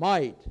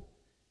 might,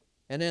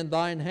 and in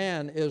thine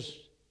hand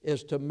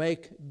is to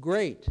make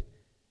great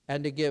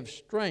and to give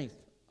strength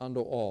unto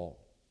all.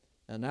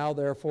 And now,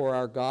 therefore,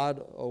 our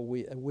God,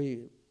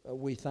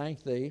 we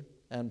thank thee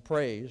and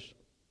praise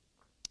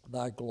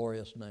thy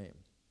glorious name.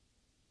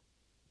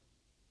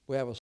 We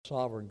have a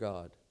sovereign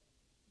God.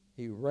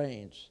 He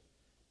reigns.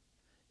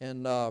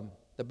 And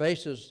the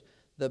basis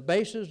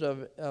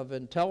of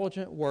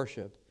intelligent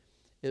worship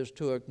is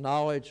to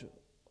acknowledge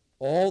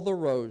all the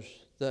roads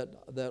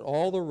that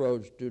all the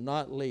roads do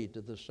not lead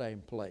to the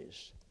same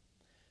place.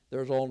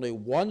 There's only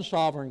one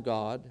sovereign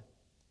God,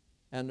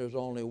 and there's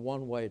only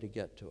one way to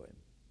get to Him.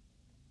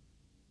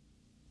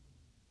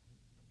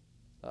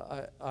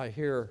 I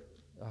hear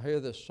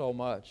this so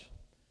much.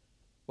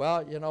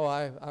 Well, you know,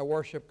 I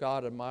worship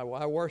God in my way.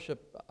 I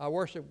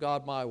worship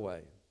God my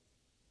way.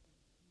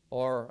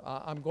 Or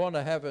I'm going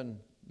to heaven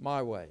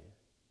my way.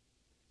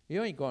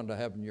 You ain't going to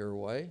heaven your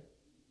way.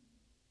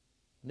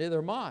 Neither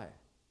am I.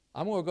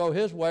 I'm going to go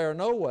His way or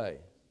no way.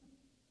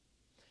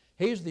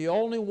 He's the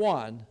only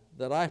one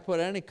that I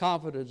put any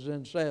confidence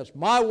in says,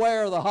 my way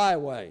or the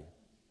highway.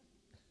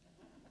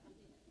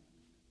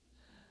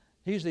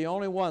 He's the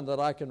only one that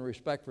I can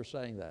respect for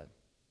saying that.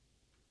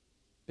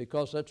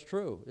 Because that's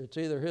true. It's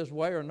either His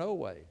way or no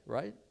way,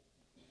 right?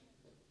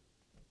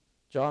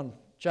 John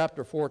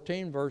chapter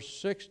 14,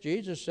 verse 6,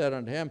 Jesus said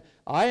unto him,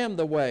 I am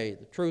the way,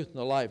 the truth, and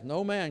the life.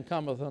 No man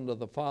cometh unto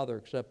the Father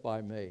except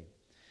by me.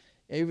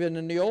 Even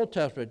in the Old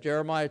Testament,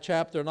 Jeremiah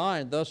chapter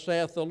 9, thus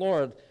saith the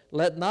Lord,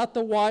 let not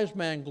the wise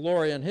man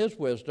glory in his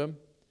wisdom,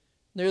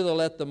 neither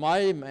let the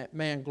mighty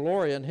man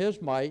glory in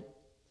his might,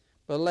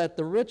 but let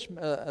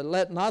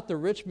not the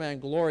rich man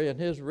glory in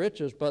his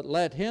riches, but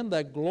let him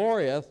that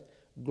glorieth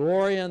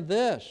glory in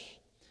this,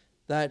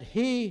 that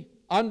he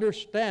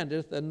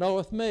understandeth and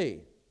knoweth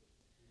me,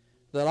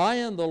 that I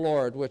am the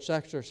Lord which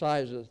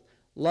exerciseth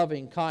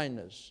loving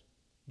kindness,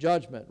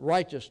 judgment,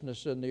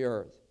 righteousness in the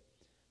earth.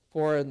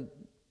 For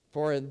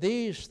in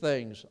these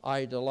things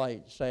I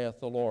delight, saith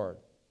the Lord.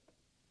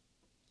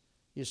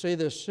 You see,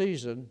 this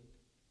season,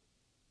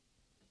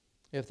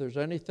 if there's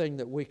anything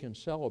that we can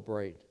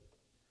celebrate,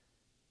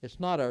 it's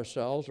not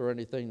ourselves or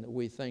anything that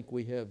we think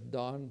we have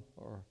done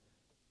or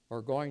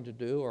are going to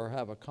do or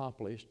have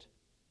accomplished.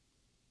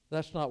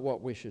 That's not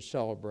what we should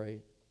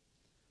celebrate.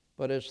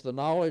 But it's the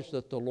knowledge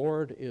that the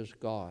Lord is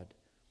God.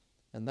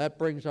 And that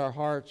brings to our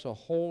hearts a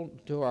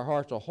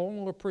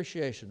whole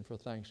appreciation for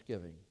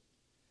thanksgiving.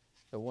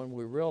 that when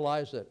we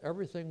realize that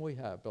everything we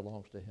have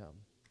belongs to Him,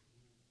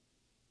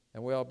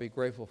 and we ought to be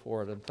grateful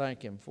for it and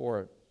thank Him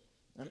for it.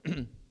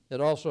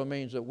 It also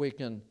means that we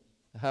can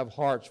have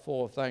hearts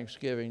full of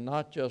thanksgiving,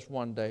 not just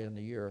one day in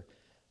the year,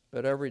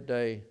 but every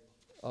day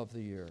of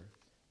the year,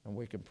 and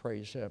we can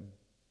praise Him.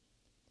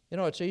 You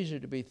know, it's easy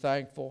to be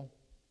thankful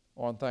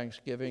on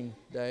Thanksgiving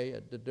Day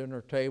at the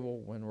dinner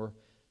table when we're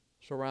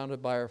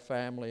surrounded by our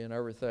family and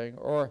everything,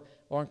 or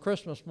on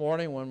Christmas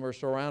morning when we're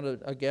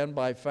surrounded again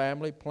by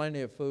family,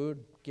 plenty of food,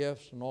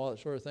 gifts, and all that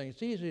sort of thing.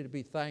 It's easy to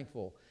be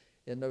thankful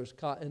in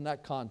that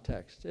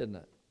context, isn't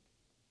it?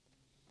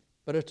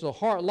 But it's a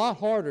lot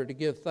harder to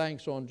give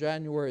thanks on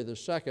January the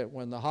 2nd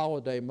when the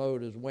holiday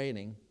mode is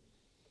waning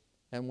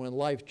and when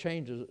life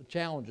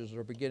challenges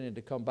are beginning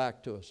to come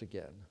back to us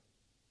again.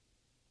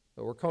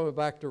 But we're coming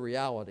back to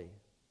reality.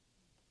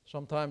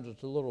 Sometimes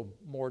it's a little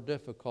more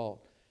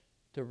difficult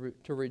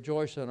to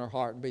rejoice in our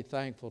heart and be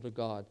thankful to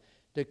God.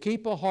 To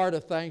keep a heart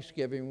of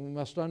thanksgiving, we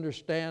must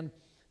understand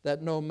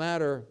that no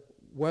matter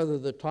whether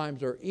the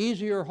times are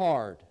easy or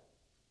hard,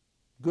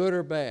 good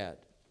or bad,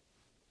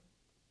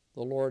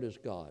 the Lord is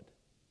God.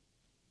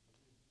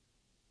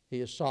 He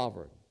is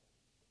sovereign.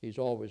 He's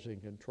always in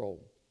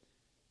control.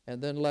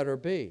 And then letter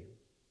B,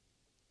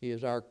 He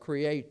is our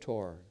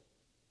Creator.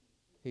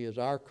 He is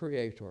our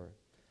Creator.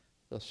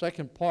 The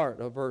second part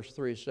of verse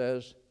 3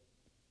 says,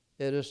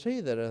 "It is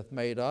He that hath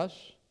made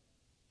us,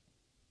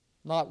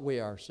 not we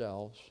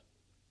ourselves."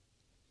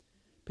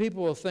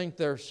 People who think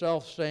they're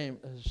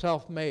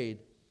self-made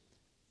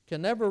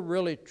can never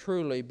really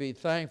truly be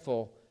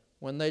thankful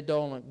when they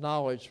don't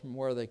acknowledge from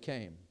where they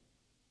came,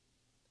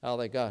 how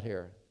they got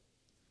here.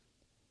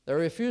 They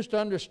refuse to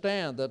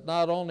understand that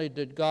not only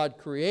did God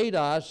create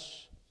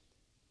us,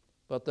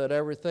 but that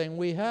everything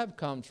we have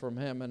comes from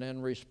Him, and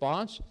in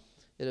response,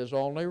 it is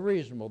only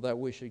reasonable that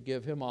we should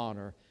give Him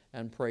honor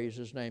and praise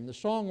His name. The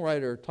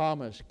songwriter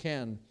Thomas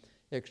Ken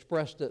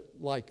expressed it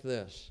like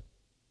this: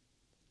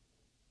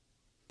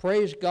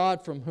 "Praise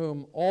God from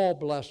whom all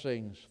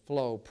blessings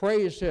flow.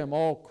 Praise Him,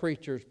 all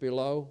creatures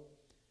below.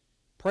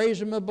 Praise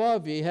Him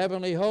above, ye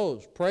heavenly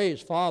hosts.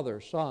 Praise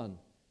Father, Son,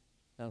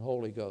 and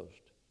Holy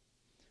Ghost."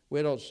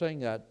 We don't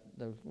sing that.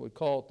 We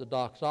call it the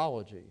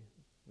doxology.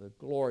 The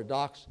glory.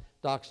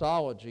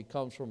 Doxology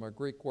comes from a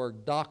Greek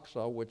word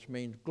doxa, which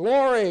means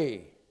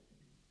glory.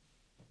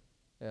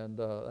 And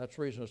that's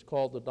the reason it's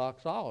called the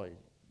doxology.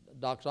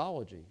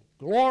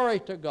 Glory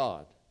to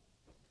God.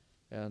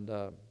 And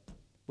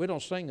we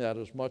don't sing that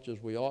as much as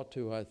we ought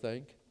to, I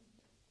think,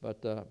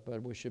 but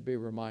we should be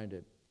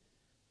reminded.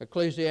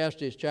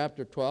 Ecclesiastes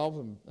chapter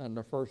 12 and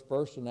the first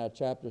verse in that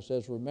chapter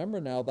says,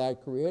 "Remember now thy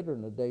Creator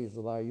in the days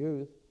of thy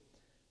youth,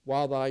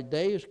 while thy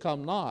days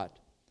come not,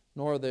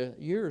 nor the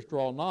years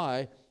draw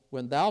nigh,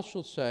 when thou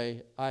shalt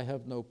say, I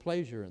have no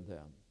pleasure in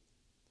them."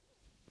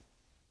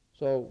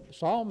 So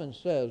Solomon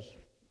says,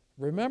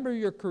 remember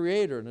your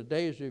Creator in the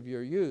days of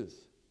your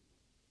youth.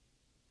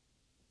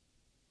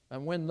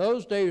 And when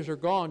those days are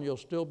gone, you'll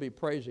still be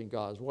praising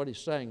God, is what he's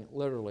saying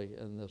literally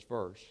in this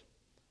verse.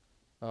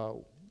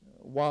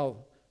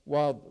 While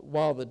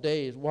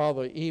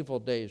the evil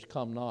days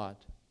come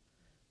not,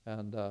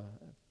 and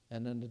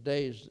in the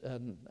days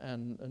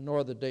and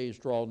nor the days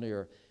draw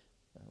near,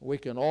 we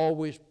can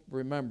always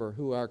remember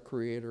who our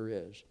Creator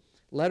is.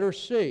 Letter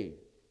C,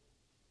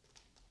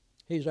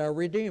 He's our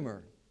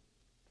Redeemer.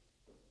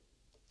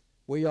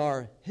 We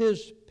are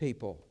His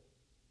people.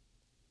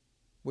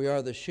 We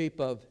are the sheep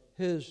of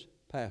His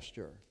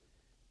pasture.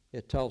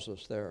 It tells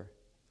us there.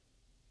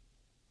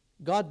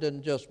 God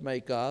didn't just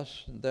make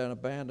us and then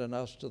abandon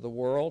us to the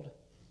world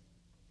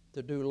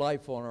to do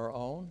life on our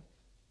own.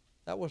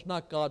 That was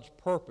not God's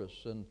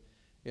purpose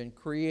in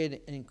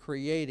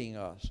creating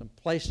us and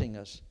placing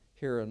us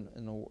here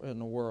in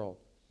the world.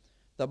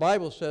 The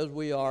Bible says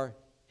we are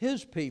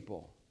His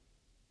people.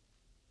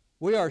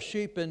 We are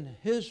sheep in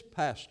His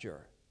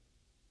pasture.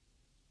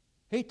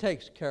 He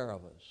takes care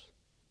of us.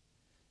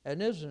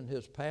 And isn't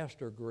His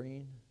pasture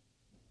green?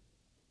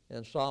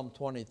 In Psalm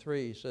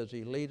 23, He says,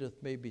 He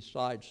leadeth me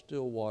beside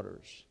still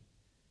waters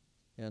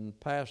in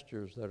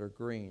pastures that are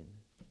green.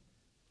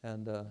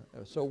 And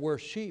so we're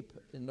sheep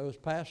in those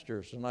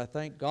pastures, and I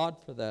thank God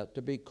for that.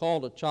 To be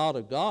called a child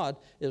of God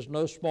is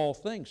no small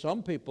thing.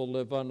 Some people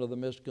live under the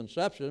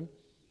misconception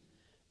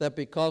that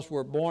because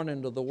we're born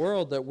into the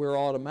world that we're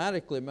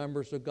automatically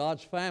members of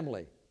God's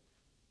family.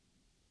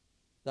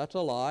 That's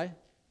a lie.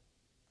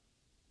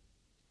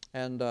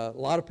 And a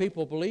lot of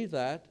people believe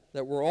that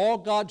we're all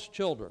God's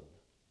children.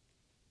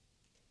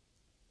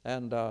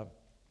 And but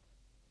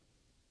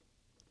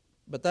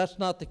that's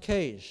not the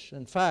case.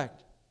 In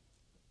fact,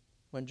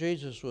 when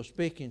Jesus was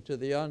speaking to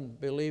the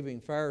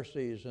unbelieving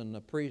Pharisees and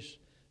the priests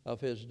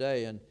of His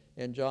day, and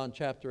in John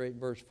chapter 8,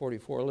 verse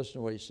 44, listen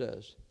to what He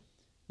says.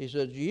 He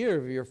says, "Ye are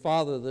of your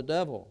father the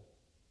devil,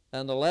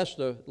 and the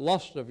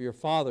lust of your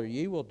father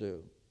ye will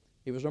do.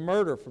 He was a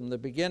murderer from the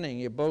beginning.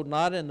 He abode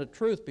not in the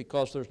truth,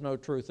 because there's no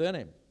truth in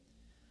him.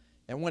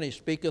 And when he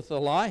speaketh a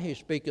lie, he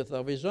speaketh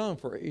of his own,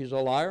 for he's a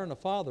liar and the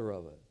father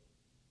of it."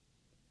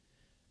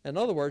 In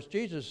other words,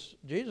 Jesus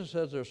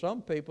says there's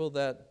some people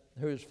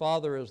whose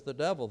father is the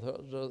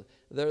devil.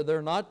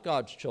 They're not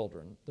God's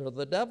children. They're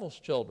the devil's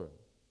children.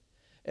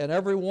 And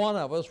every one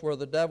of us were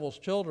the devil's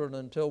children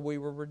until we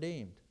were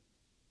redeemed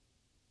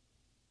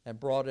and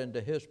brought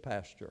into his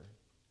pasture,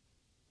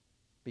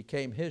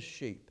 became his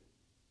sheep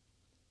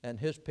and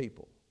his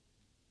people.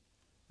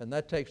 And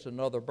that takes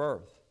another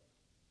birth.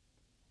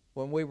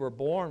 When we were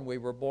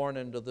born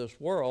into this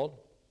world,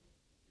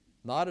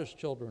 not as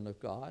children of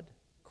God.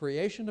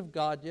 Creation of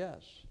God,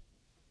 yes,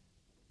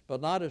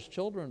 but not as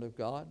children of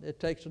God. It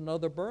takes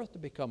another birth to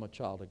become a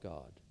child of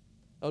God.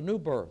 A new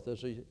birth,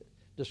 as he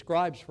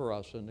describes for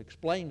us and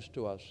explains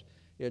to us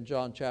in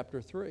John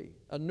chapter 3.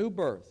 A new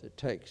birth it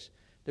takes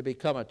to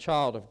become a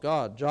child of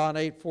God. John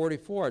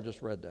 8:44, I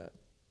just read that.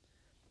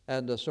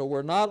 And so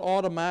we're not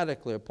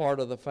automatically a part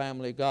of the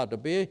family of God. To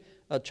be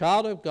a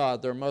child of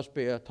God, there must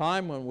be a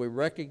time when we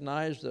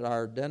recognize that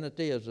our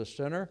identity is a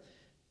sinner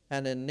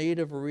and in need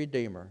of a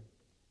Redeemer,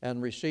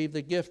 and receive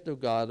the gift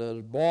of God that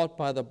is bought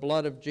by the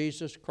blood of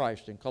Jesus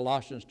Christ. In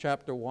Colossians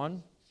chapter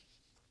 1,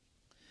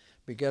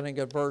 beginning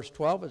at verse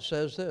 12, it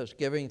says this,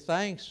 giving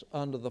thanks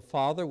unto the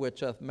Father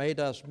which hath made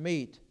us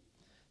meet.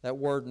 That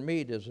word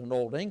meet is an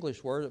Old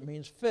English word. It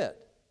means fit.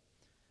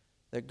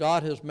 That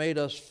God has made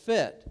us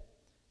fit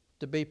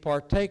to be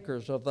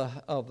partakers of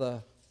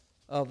the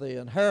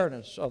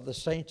inheritance of the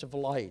saints of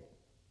light,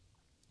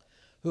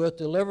 who hath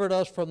delivered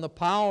us from the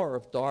power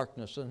of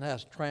darkness and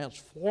has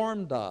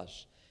transformed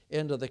us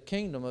into the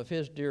kingdom of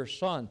his dear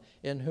Son,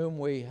 in whom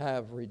we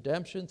have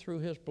redemption through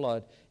his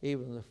blood,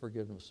 even the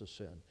forgiveness of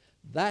sin.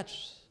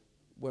 That's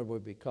when we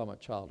become a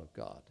child of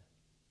God.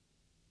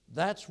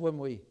 That's when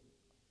we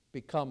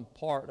become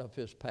part of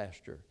his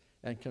pasture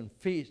and can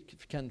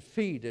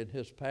feed in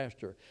his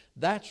pasture.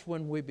 That's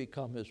when we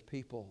become his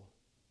people.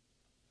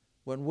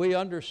 When we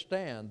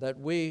understand that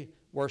we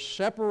were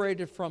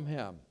separated from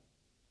him,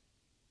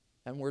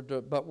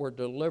 but we're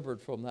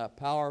delivered from that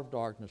power of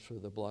darkness through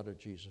the blood of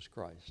Jesus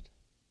Christ.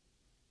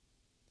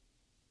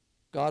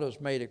 God has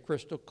made it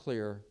crystal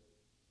clear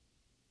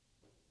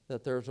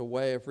that there's a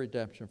way of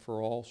redemption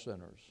for all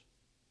sinners.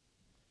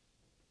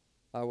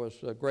 I was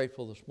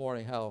grateful this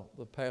morning how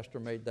the pastor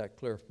made that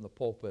clear from the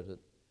pulpit.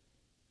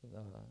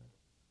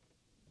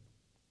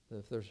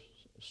 If there's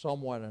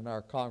someone in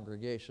our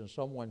congregation,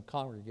 someone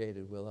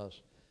congregated with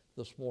us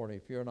this morning,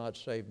 if you're not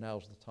saved,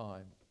 now's the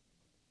time.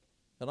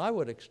 And I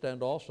would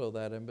extend also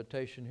that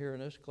invitation here in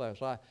this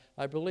class.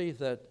 I believe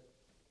that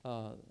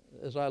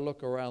as I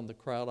look around the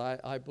crowd,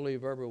 I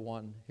believe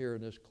everyone here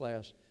in this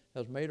class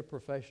has made a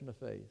profession of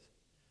faith.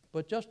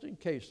 But just in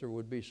case there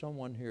would be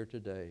someone here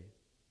today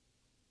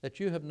that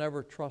you have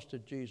never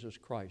trusted Jesus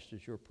Christ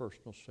as your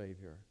personal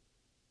Savior,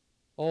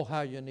 oh,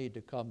 how you need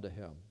to come to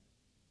him.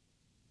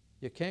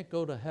 You can't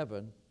go to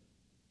heaven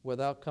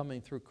without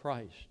coming through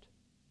Christ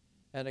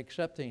and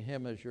accepting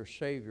him as your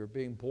Savior,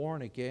 being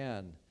born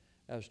again,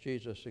 as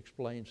Jesus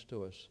explains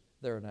to us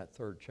there in that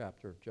 3rd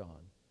chapter of John.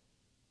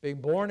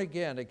 Being born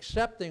again,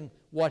 accepting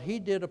what he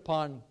did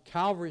upon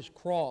Calvary's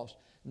cross,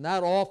 and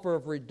that offer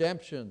of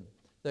redemption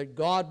that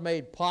God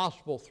made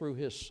possible through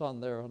his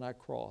Son there on that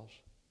cross.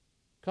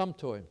 Come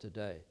to him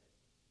today.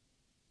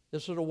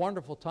 This is a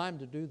wonderful time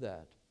to do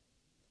that.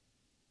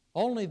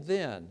 Only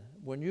then,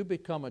 when you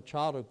become a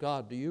child of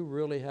God, do you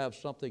really have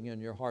something in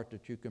your heart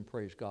that you can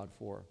praise God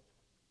for.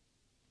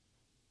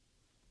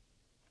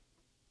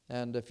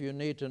 And if you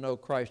need to know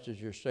Christ as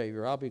your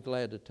Savior, I'll be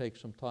glad to take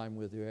some time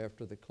with you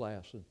after the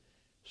class and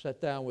sit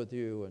down with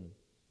you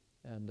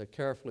and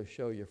carefully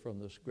show you from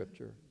the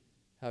Scripture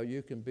how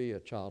you can be a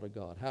child of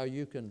God, how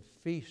you can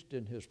feast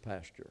in his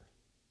pasture,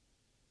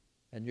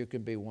 and you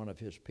can be one of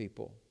his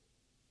people.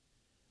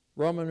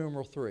 Roman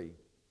numeral 3,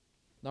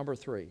 number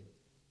 3.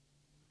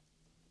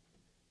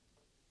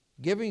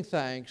 Giving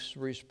thanks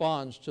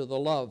responds to the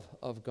love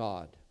of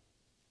God.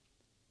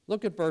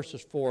 Look at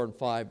verses 4 and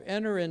 5.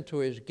 Enter into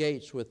his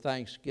gates with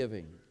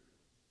thanksgiving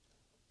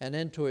and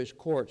into his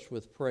courts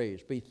with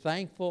praise. Be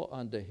thankful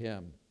unto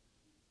him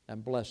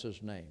and bless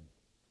his name.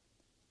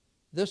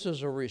 This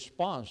is a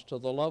response to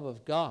the love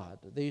of God.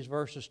 These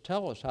verses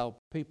tell us how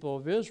people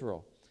of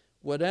Israel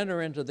would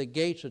enter into the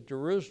gates of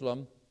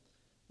Jerusalem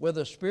with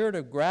a spirit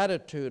of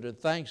gratitude and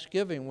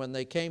thanksgiving when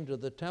they came to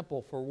the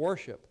temple for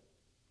worship.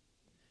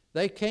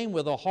 They came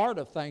with a heart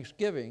of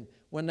thanksgiving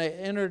when they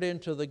entered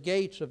into the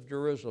gates of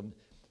Jerusalem.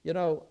 You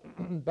know,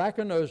 back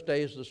in those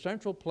days, the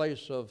central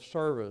place of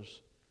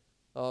service,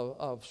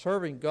 of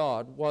serving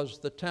God, was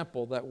the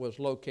temple that was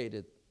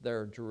located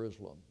there in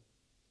Jerusalem.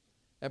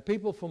 And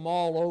people from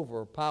all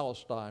over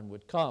Palestine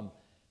would come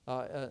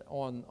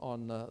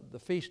on the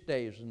feast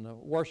days and the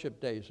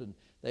worship days, and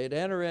they'd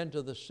enter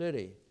into the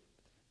city,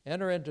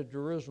 enter into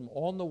Jerusalem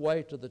on the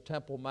way to the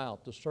Temple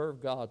Mount to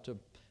serve God,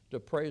 to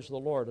praise the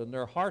Lord. And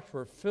their hearts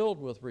were filled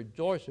with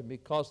rejoicing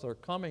because they're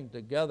coming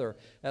together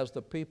as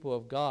the people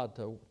of God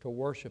to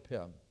worship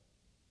him.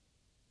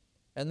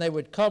 And they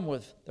would come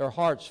with their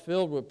hearts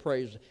filled with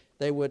praise.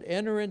 They would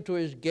enter into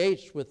his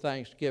gates with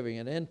thanksgiving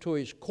and into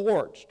his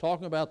courts,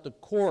 talking about the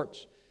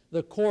court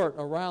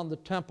around the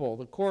temple,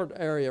 the court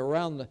area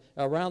around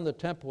the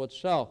temple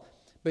itself.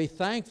 Be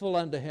thankful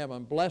unto Him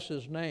and bless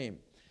His name.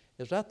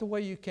 Is that the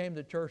way you came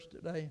to church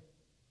today?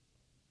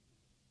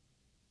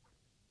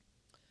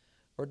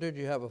 Or did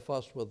you have a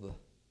fuss with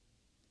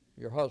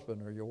your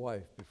husband or your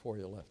wife before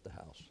you left the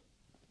house?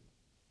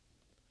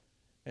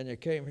 And you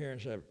came here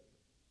and said,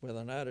 with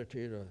an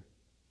attitude of,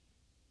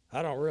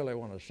 I don't really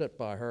want to sit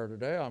by her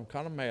today. I'm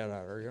kind of mad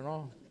at her, you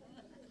know.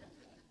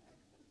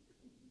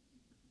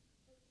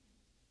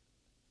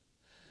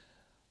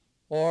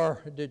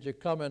 Or did you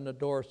come in the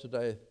doors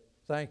today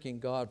thanking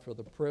God for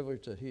the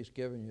privilege that He's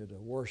given you to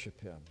worship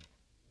Him,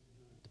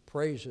 to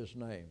praise His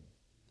name,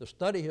 to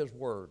study His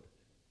Word?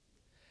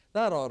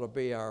 That ought to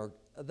be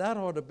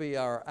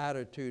our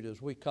attitude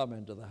as we come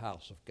into the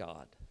house of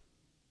God.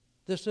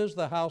 This is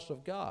the house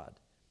of God.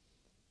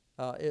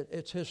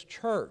 It's His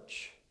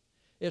church.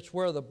 It's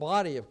where the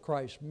body of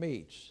Christ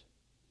meets.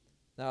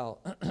 Now,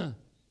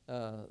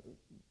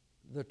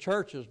 the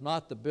church is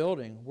not the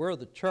building. We're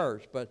the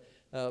church, but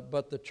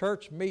the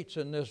church meets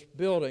in this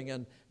building,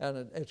 and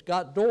it's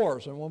got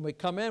doors. And when we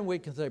come in, we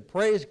can say,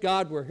 praise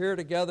God, we're here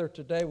together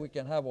today. We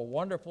can have a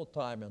wonderful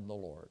time in the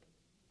Lord.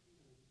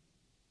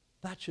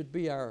 That should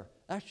be our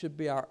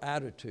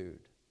attitude.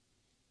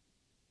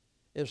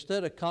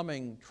 Instead of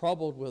coming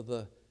troubled with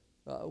the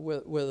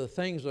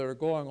things that are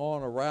going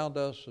on around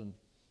us,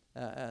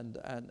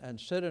 and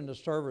sit in the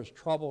service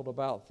troubled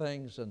about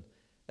things, and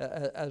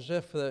as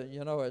if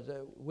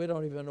we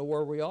don't even know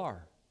where we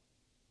are.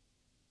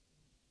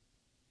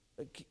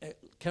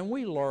 Can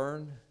we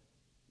learn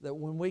that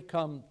when we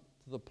come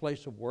to the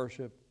place of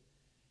worship,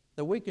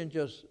 that we can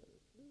just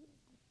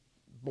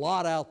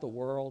blot out the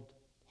world?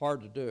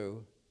 Hard to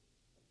do.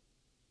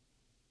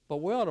 But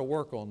we ought to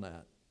work on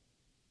that.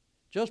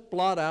 Just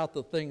blot out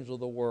the things of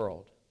the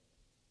world.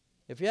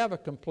 If you have a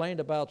complaint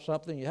about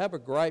something, you have a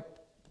gripe,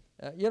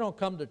 you don't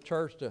come to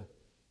church to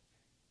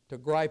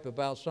gripe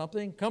about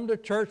something. Come to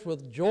church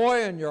with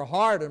joy in your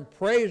heart and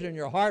praise in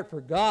your heart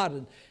for God,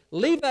 and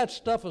leave that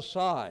stuff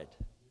aside.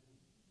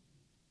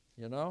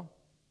 You know?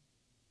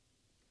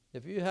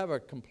 If you have a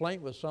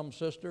complaint with some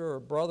sister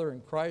or brother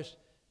in Christ,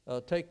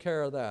 take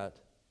care of that.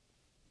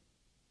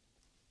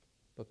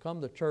 But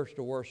come to church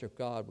to worship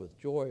God with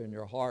joy in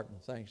your heart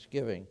and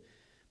thanksgiving,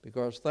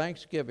 because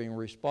thanksgiving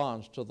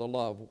responds to the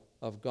love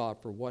of God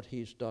for what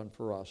He's done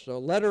for us. So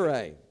letter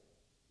A,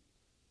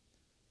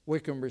 we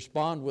can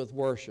respond with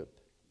worship.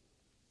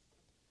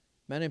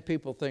 Many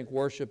people think of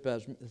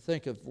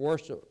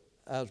worship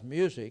as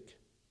music,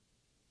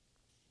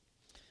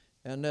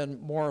 and then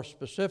more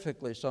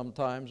specifically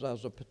sometimes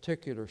as a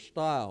particular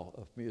style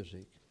of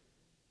music.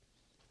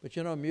 But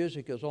you know,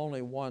 music is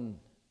only one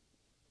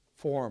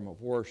form of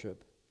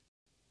worship.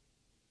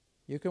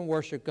 You can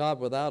worship God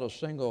without a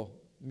single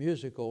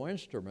musical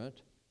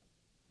instrument,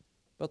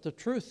 but the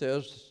truth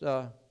is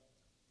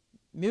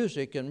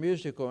music and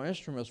musical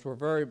instruments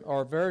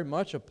are very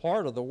much a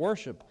part of the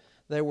worship.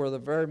 They were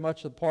very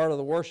much a part of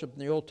the worship in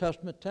the Old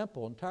Testament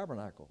temple and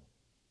tabernacle.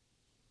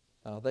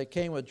 They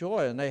came with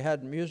joy, and they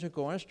had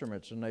musical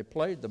instruments, and they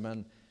played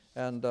them,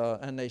 and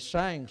they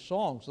sang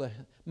songs.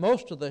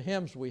 Most of the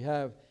hymns we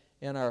have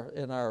in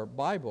our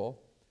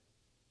Bible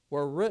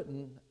were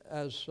written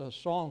as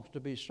songs to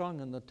be sung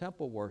in the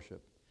temple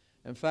worship.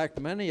 In fact,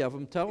 many of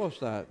them tell us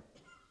that.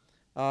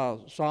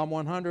 Psalm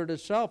 100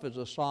 itself is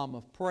a psalm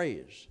of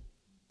praise.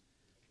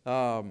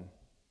 And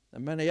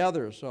many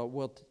others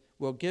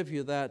will give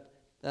you that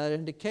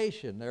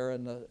indication there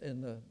in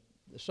the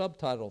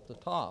subtitle at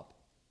the top.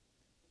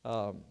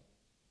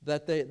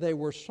 That they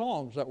were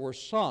songs that were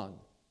sung,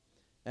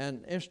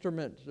 and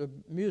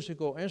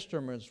musical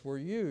instruments were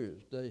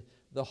used.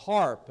 The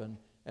harp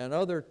and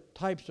other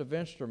types of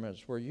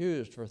instruments were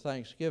used for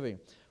thanksgiving.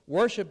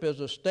 Worship is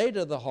a state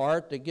of the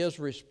heart that gives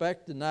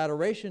respect and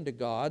adoration to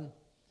God.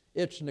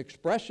 It's an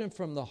expression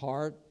from the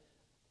heart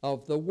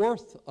of the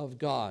worth of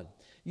God.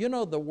 You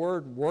know, the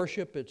word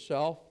worship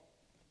itself,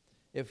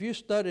 if you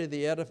study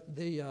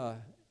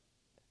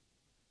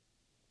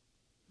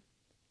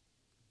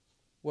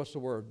what's the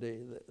word?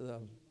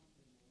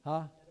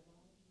 Huh?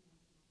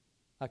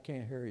 I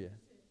can't hear you.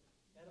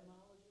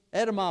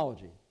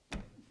 Etymology.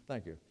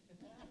 Thank you.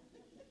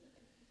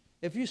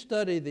 If you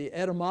study the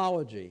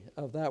etymology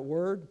of that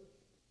word,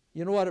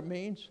 you know what it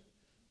means?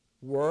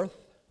 Worth.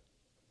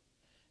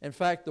 In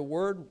fact, the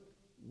word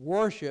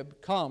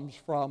worship comes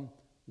from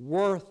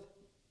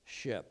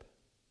worthship.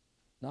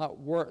 Not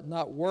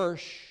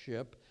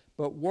worship,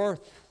 but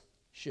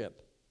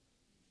worthship.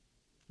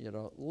 You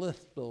know,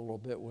 lift a little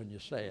bit when you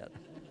say it.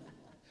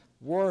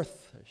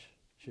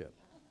 Worthship.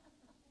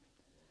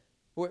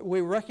 We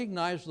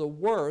recognize the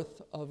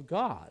worth of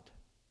God.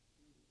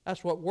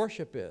 That's what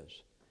worship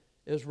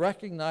is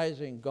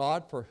recognizing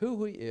God for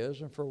who He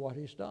is and for what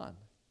He's done.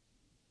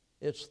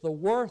 It's the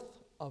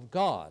worth of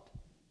God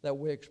that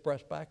we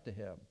express back to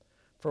Him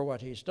for what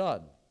He's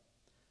done.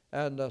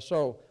 And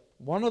so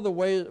one of the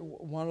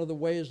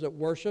ways that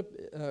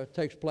worship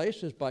takes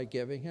place is by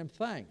giving Him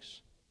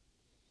thanks.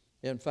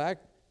 In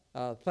fact,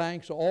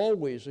 thanks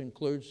always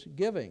includes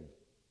giving,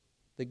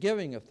 the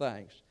giving of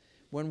thanks.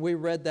 When we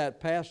read that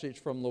passage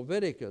from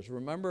Leviticus,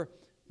 remember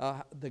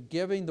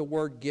The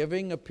word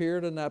giving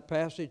appeared in that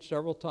passage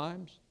several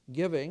times.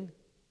 Giving,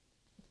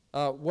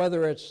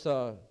 whether it's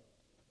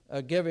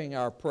giving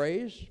our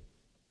praise,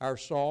 our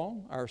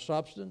song, our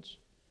substance,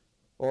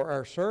 or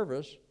our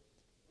service,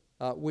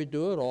 we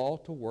do it all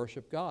to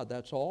worship God.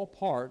 That's all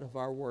part of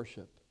our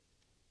worship,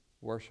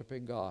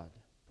 worshiping God.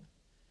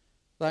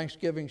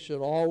 Thanksgiving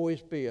should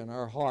always be in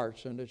our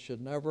hearts, and it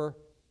should never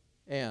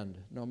end,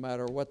 no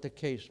matter what the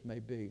case may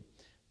be.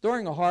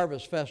 During a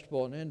harvest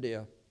festival in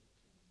India,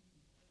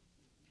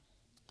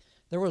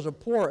 there was a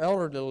poor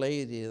elderly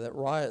lady that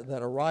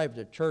arrived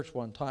at church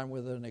one time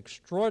with an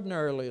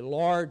extraordinarily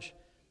large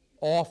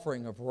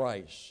offering of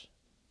rice.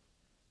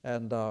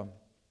 And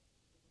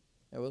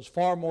it was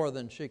far more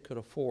than she could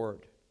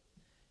afford.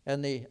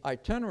 And the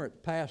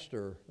itinerant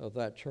pastor of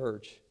that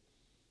church,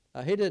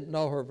 he didn't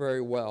know her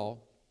very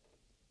well,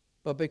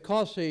 but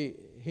because he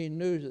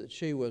knew that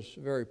she was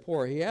very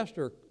poor, he asked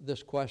her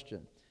this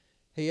question.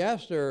 He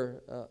asked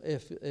her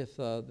if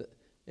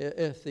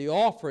the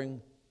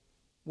offering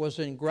was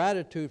in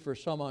gratitude for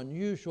some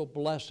unusual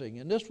blessing.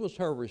 And this was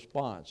her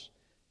response.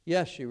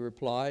 Yes, she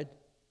replied.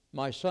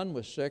 My son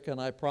was sick, and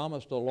I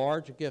promised a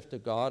large gift to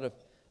God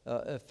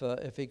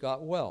if he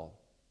got well.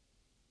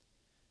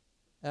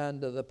 And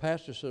the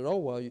pastor said, oh,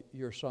 well,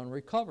 your son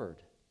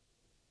recovered.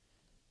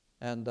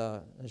 And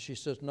she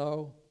says,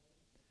 no,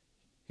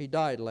 he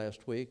died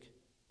last week,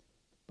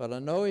 but I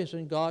know he's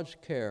in God's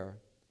care,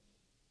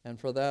 and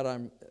for that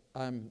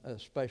I'm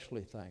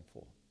especially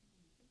thankful.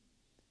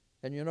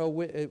 And you know,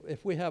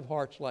 if we have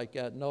hearts like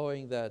that,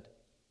 knowing that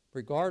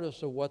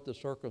regardless of what the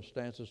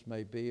circumstances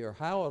may be or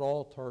how it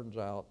all turns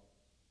out,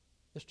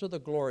 it's to the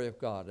glory of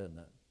God, isn't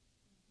it?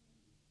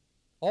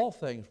 All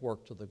things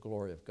work to the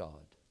glory of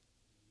God,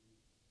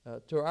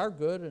 to our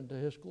good and to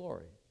His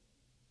glory.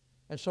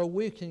 And so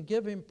we can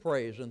give Him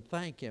praise and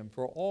thank Him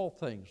for all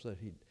things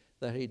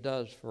that He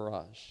does for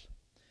us.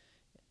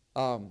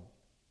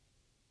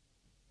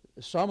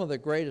 Some of the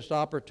greatest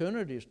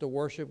opportunities to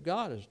worship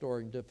God is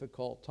during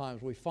difficult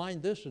times. We find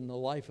this in the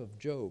life of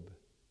Job.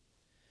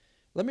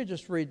 Let me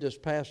just read this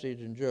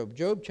passage in Job.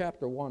 Job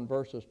chapter 1,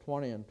 verses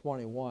 20 and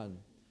 21.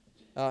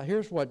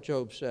 Here's what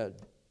Job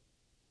said.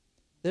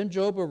 Then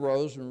Job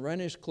arose and rent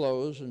his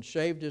clothes and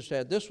shaved his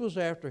head. This was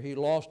after he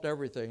lost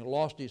everything. He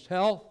lost his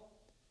health,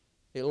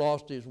 he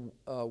lost his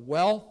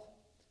wealth,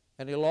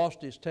 and he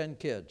lost his 10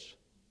 kids.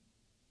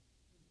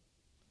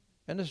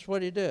 And this is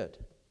what he did.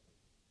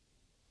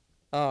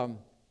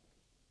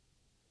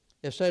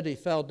 It said he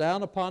fell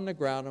down upon the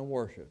ground and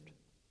worshiped.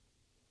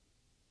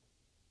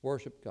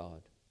 Worshiped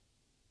God.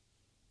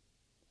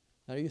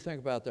 Now you think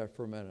about that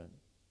for a minute.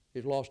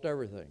 He's lost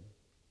everything.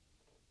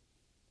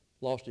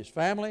 Lost his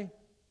family.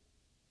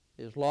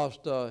 He's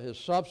lost his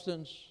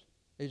substance.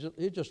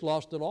 He just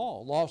lost it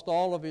all. Lost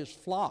all of his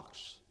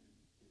flocks.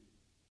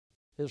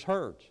 His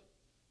herds.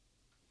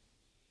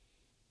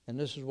 And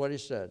this is what he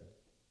said.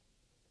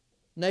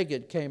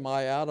 Naked came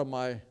I out of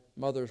my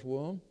mother's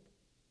womb,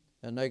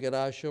 and naked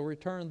I shall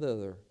return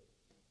thither.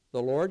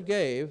 The Lord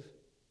gave,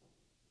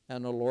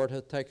 and the Lord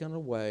hath taken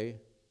away.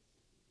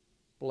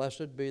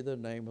 Blessed be the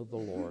name of the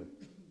Lord.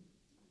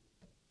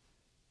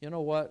 You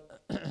know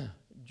what?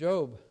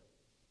 Job,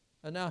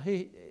 and now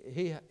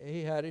he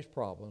had his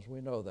problems.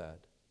 We know that.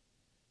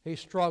 He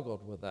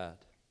struggled with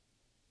that.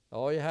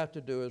 All you have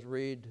to do is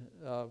read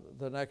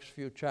the next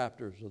few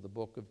chapters of the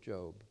book of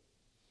Job.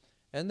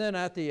 And then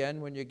at the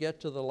end, when you get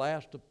to the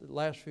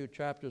last few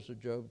chapters of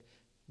Job,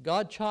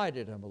 God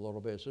chided him a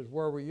little bit. He says,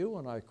 where were you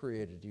when I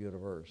created the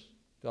universe?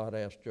 God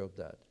asked Job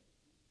that.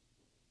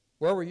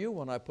 Where were you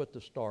when I put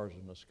the stars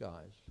in the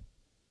skies?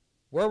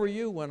 Where were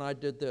you when I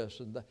did this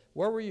and that?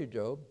 Where were you,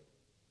 Job?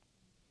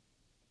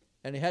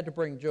 And he had to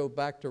bring Job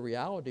back to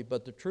reality,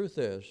 but the truth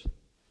is,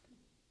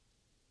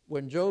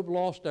 when Job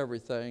lost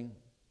everything,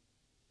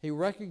 he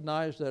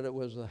recognized that it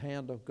was the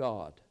hand of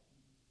God.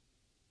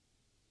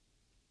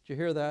 Did you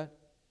hear that?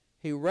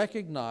 He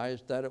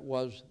recognized that it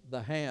was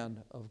the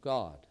hand of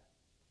God.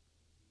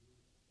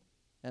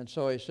 And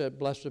so he said,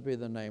 blessed be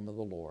the name of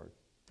the Lord.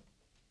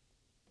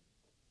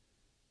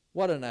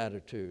 What an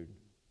attitude.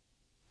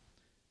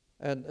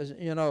 And,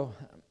 you know,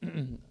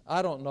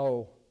 I don't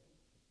know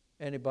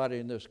anybody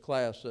in this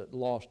class that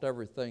lost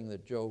everything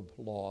that Job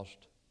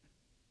lost.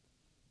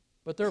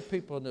 But there are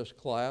people in this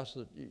class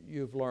that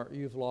you've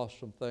lost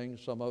some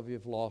things. Some of you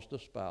have lost a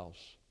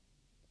spouse.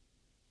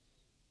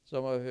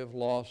 Some of you have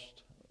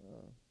lost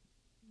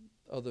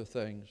other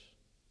things.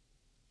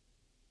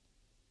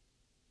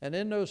 And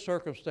in those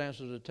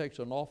circumstances, it takes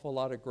an awful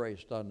lot of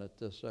grace, doesn't it,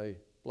 to say,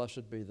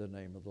 blessed be the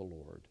name of the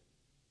Lord.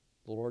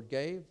 The Lord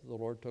gave, the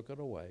Lord took it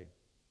away.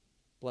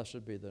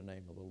 Blessed be the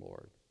name of the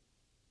Lord.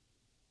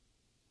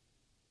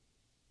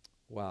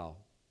 Wow.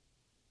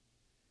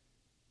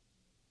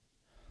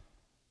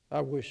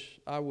 I wish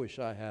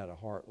I had a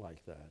heart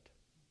like that.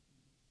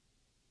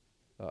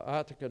 I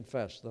have to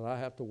confess that I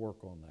have to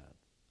work on that.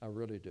 I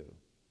really do.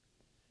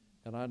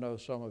 And I know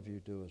some of you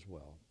do as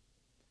well.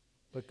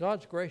 But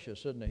God's gracious,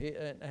 isn't He?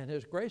 And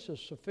His grace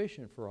is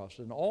sufficient for us.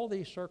 In all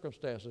these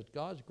circumstances,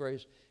 God's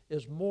grace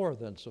is more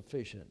than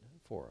sufficient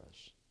for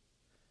us.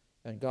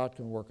 and God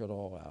can work it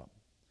all out.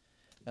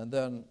 And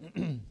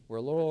then we're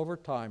a little over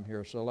time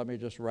here, so let me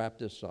just wrap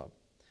this up.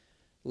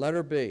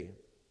 Letter B,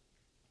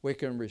 we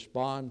can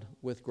respond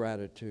with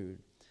gratitude.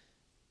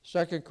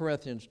 2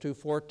 Corinthians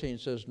 2:14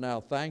 says, "Now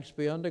thanks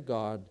be unto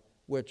God,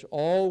 which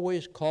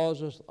always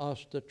causeth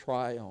us to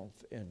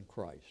triumph in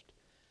Christ."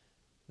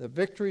 The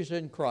victory's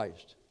in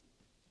Christ.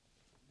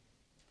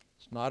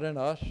 It's not in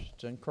us,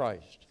 it's in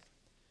Christ.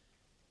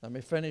 Let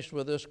me finish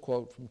with this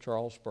quote from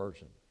Charles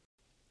Spurgeon.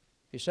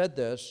 He said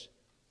this.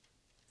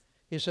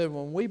 He said,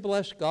 "When we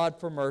bless God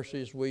for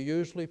mercies, we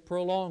usually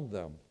prolong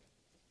them.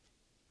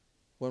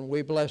 When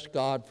we bless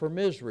God for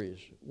miseries,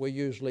 we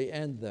usually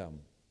end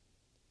them.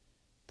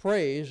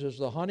 Praise is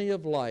the honey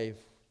of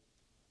life,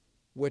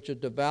 which a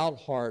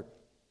devout heart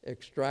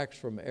extracts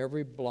from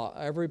every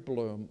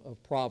bloom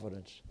of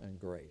providence and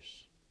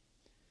grace."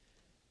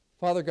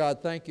 Father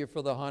God, thank you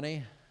for the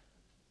honey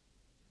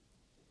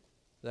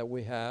that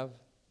we have.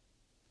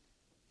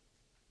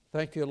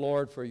 Thank you,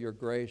 Lord, for your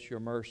grace, your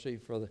mercy,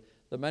 for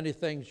the many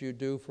things you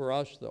do for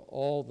us,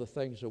 all the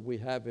things that we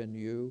have in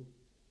you.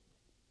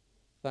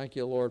 Thank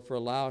you, Lord, for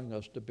allowing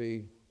us to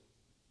be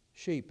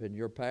sheep in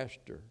your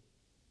pasture,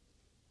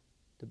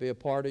 to be a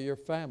part of your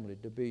family,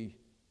 to be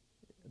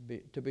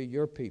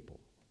your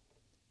people.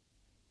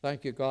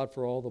 Thank you, God,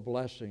 for all the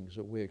blessings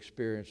that we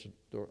experience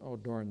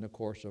during the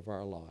course of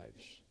our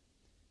lives.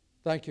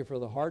 Thank you for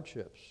the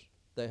hardships.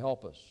 They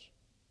help us.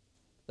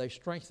 They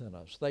strengthen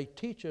us. They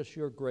teach us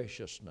your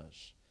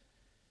graciousness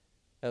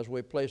as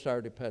we place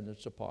our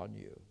dependence upon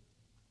you.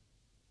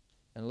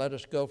 And let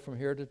us go from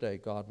here today,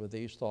 God, with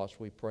these thoughts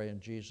we pray in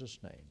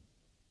Jesus' name.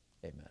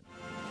 Amen.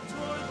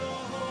 Toward the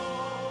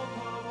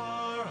hope of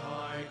our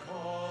high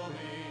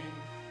calling,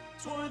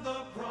 toward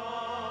the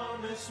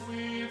promise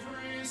we've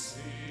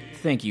received.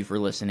 Thank you for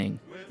listening.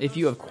 If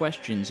you have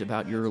questions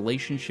about your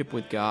relationship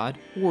with God,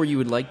 or you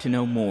would like to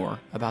know more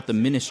about the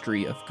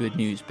ministry of Good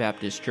News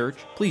Baptist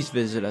Church, please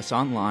visit us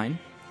online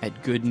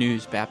at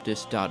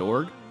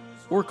goodnewsbaptist.org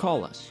or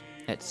call us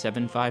at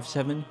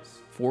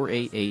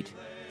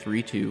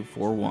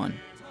 757-488-3241.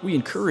 We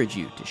encourage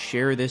you to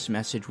share this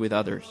message with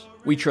others.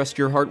 We trust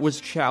your heart was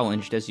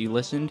challenged as you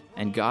listened,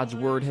 and God's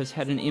Word has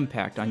had an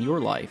impact on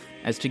your life,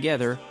 as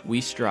together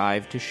we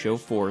strive to show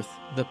forth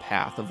the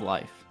path of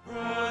life.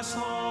 Press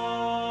on.